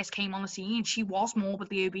 very first came on the scene, she was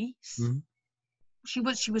morbidly obese. She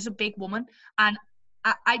was a big woman, and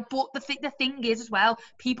but the thing is as well,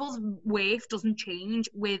 people's weight doesn't change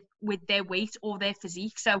with their weight or their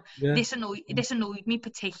physique. So this annoyed me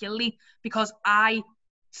particularly because I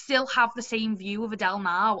still have the same view of Adele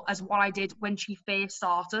now as what I did when she first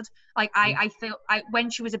started. Like, I feel when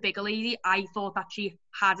she was a bigger lady, I thought that she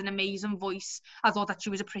had an amazing voice. I thought that she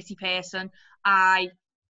was a pretty person. I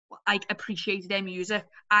appreciated her music.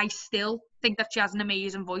 I still think that she has an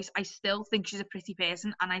amazing voice. I still think she's a pretty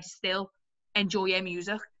person, and I still enjoy her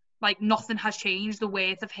music. Like, nothing has changed. The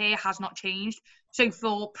worth of her has not changed. So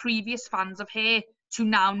for previous fans of her to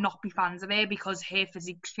now not be fans of her because her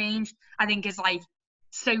physique's changed, I think is, like,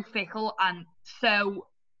 so fickle and so,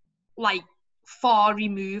 like, far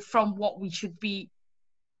removed from what we should be,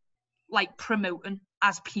 like, promoting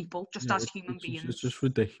as people, just as human beings. It's just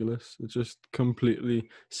ridiculous. It's just completely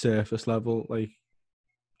surface level, like,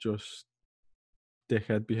 just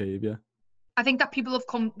dickhead behaviour. I think that people have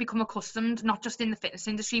become accustomed, not just in the fitness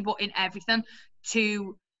industry, but in everything,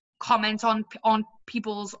 to comment on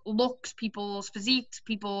people's looks, people's physiques,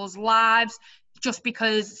 people's lives, just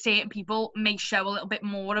because certain people may show a little bit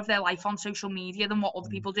more of their life on social media than what other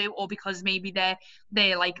people do, or because maybe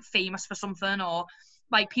they're like famous for something, or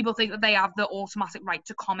like people think that they have the automatic right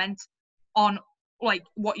to comment on, like,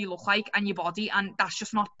 what you look like and your body, and that's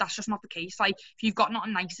just not the case. Like, if you've got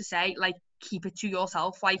nothing nice to say, like, keep it to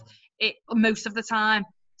yourself. Like, most of the time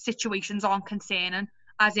situations aren't concerning,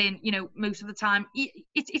 as in, you know, most of the time.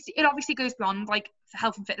 It obviously goes beyond like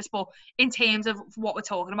health and fitness, but in terms of what we're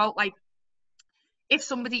talking about, like if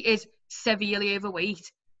somebody is severely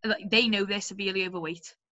overweight, like, they know they're severely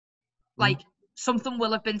overweight. Like something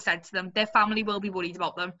will have been said to them. Their family will be worried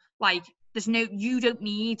about them. Like you don't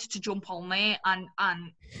need to jump on there and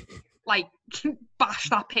like bash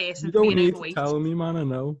that person. You don't for being need overweight. to tell me, man. I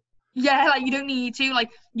know. Yeah, like you don't need to.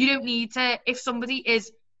 Like you don't need to. If somebody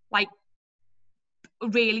is like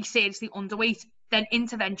really seriously underweight, then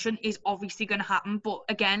intervention is obviously going to happen. But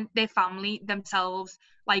again, their family themselves,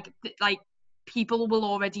 like people will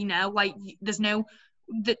already know. Like there's no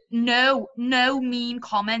mean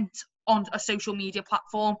comment on a social media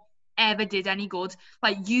platform ever did any good.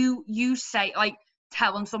 Like you say, like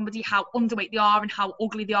telling somebody how underweight they are and how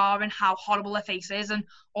ugly they are and how horrible their face is and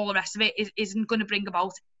all the rest of it isn't going to bring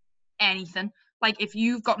about anything. Like if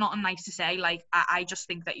you've got nothing nice to say, like I just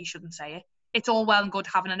think that you shouldn't say it. It's all well and good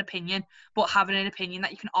having an opinion, but having an opinion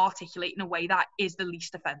that you can articulate in a way that is the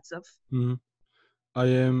least offensive.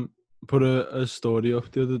 I put a story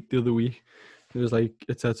up the other week. It was like,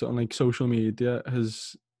 it said something like social media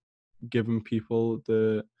has given people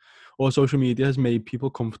social media has made people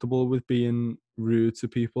comfortable with being rude to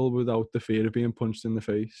people without the fear of being punched in the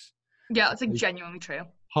face. Yeah, it's like genuinely true.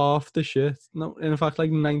 Half the shit, no, in fact, like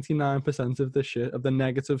 99% of the shit, of the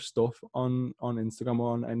negative stuff on Instagram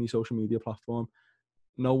or on any social media platform,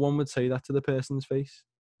 no one would say that to the person's face.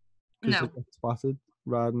 Because it gets spotted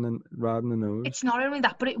rather than the nose. It's not only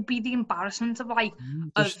that, but it would be the embarrassment of like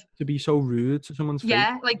just to be so rude to someone's face.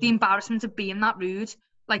 Yeah, like the embarrassment of being that rude,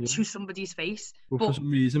 like to somebody's face. Well, but for some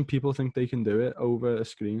reason, people think they can do it over a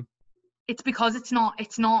screen. It's because it's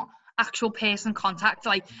not actual person contact.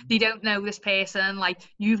 Like they don't know this person. Like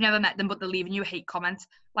you've never met them, but they're leaving you a hate comment.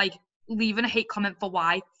 Like leaving a hate comment for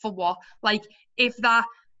why? For what? Like if that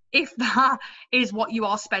is what you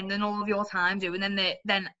are spending all of your time doing,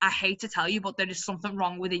 then I hate to tell you, but there is something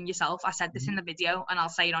wrong within yourself. I said this in the video and I'll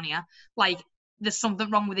say it on here. Like there's something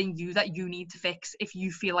wrong within you that you need to fix if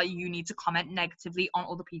you feel like you need to comment negatively on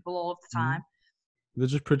other people all of the time. They're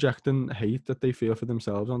just projecting hate that they feel for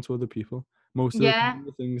themselves onto other people. Most of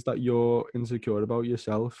the things that you're insecure about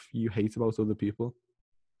yourself, you hate about other people.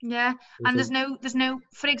 Yeah, and there's no,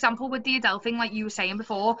 for example, with the Adele thing, like you were saying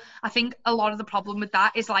before, I think a lot of the problem with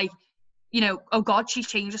that is like, you know, oh God, she's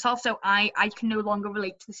changed herself, so I can no longer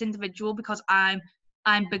relate to this individual because I'm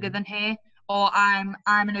bigger than her, or I'm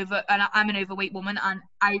an overweight woman, and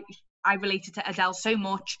I related to Adele so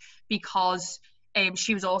much because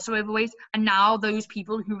she was also overweight, and now those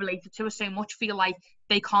people who related to her so much feel like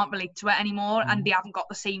they can't relate to her anymore, and they haven't got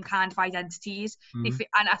the same kind of identities.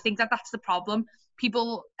 And I think that's the problem.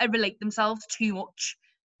 People relate themselves too much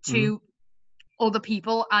to other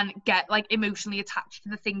people and get like emotionally attached to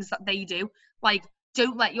the things that they do. Like,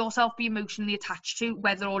 don't let yourself be emotionally attached to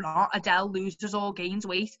whether or not Adele loses or gains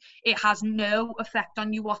weight. It has no effect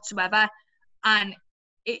on you whatsoever, and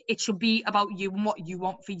it should be about you and what you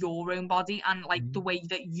want for your own body and like the way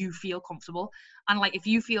that you feel comfortable. And like if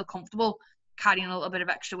you feel comfortable carrying a little bit of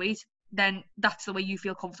extra weight, then that's the way you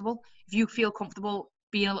feel comfortable. If you feel comfortable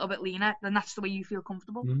being a little bit leaner, then that's the way you feel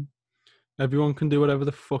comfortable. Everyone can do whatever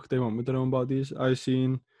the fuck they want with their own bodies. I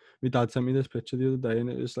seen my dad sent me this picture the other day, and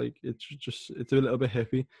it was like it's a little bit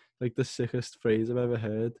hippie, like the sickest phrase I've ever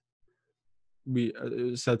heard.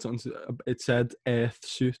 It said something. It said earth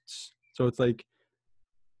suits, so it's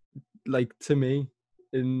like to me,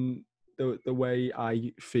 in the way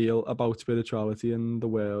I feel about spirituality and the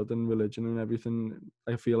world and religion and everything,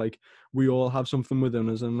 I feel like we all have something within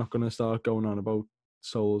us. I'm not going to start going on about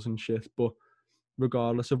souls and shit, but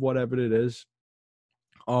regardless of whatever it is,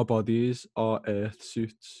 our bodies are earth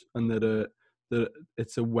suits, and that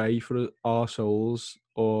it's a way for our souls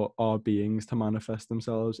or our beings to manifest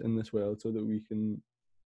themselves in this world so that we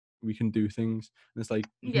can do things. And it's like,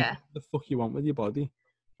 you can do what the fuck you want with your body.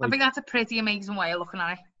 Like, I think that's a pretty amazing way of looking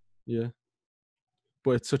at it. Yeah.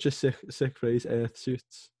 But it's such a sick phrase, earth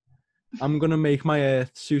suits. I'm going to make my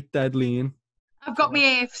earth suit dead lean. I've got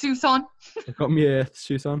my earth suit on. I've got my earth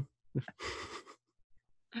suit on.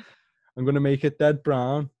 I'm going to make it dead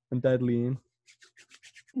brown and dead lean.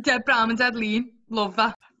 Dead brown and dead lean. Love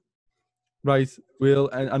that. Right.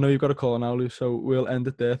 I know you've got a call now, Lou, so we'll end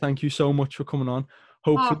it there. Thank you so much for coming on.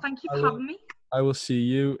 Thank you for having me. I will see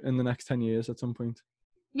you in the next 10 years at some point.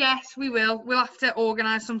 Yes, we will. We'll have to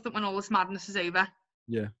organise something when all this madness is over.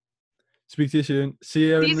 Yeah. Speak to you soon. See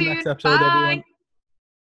you in the next episode, Bye. everyone.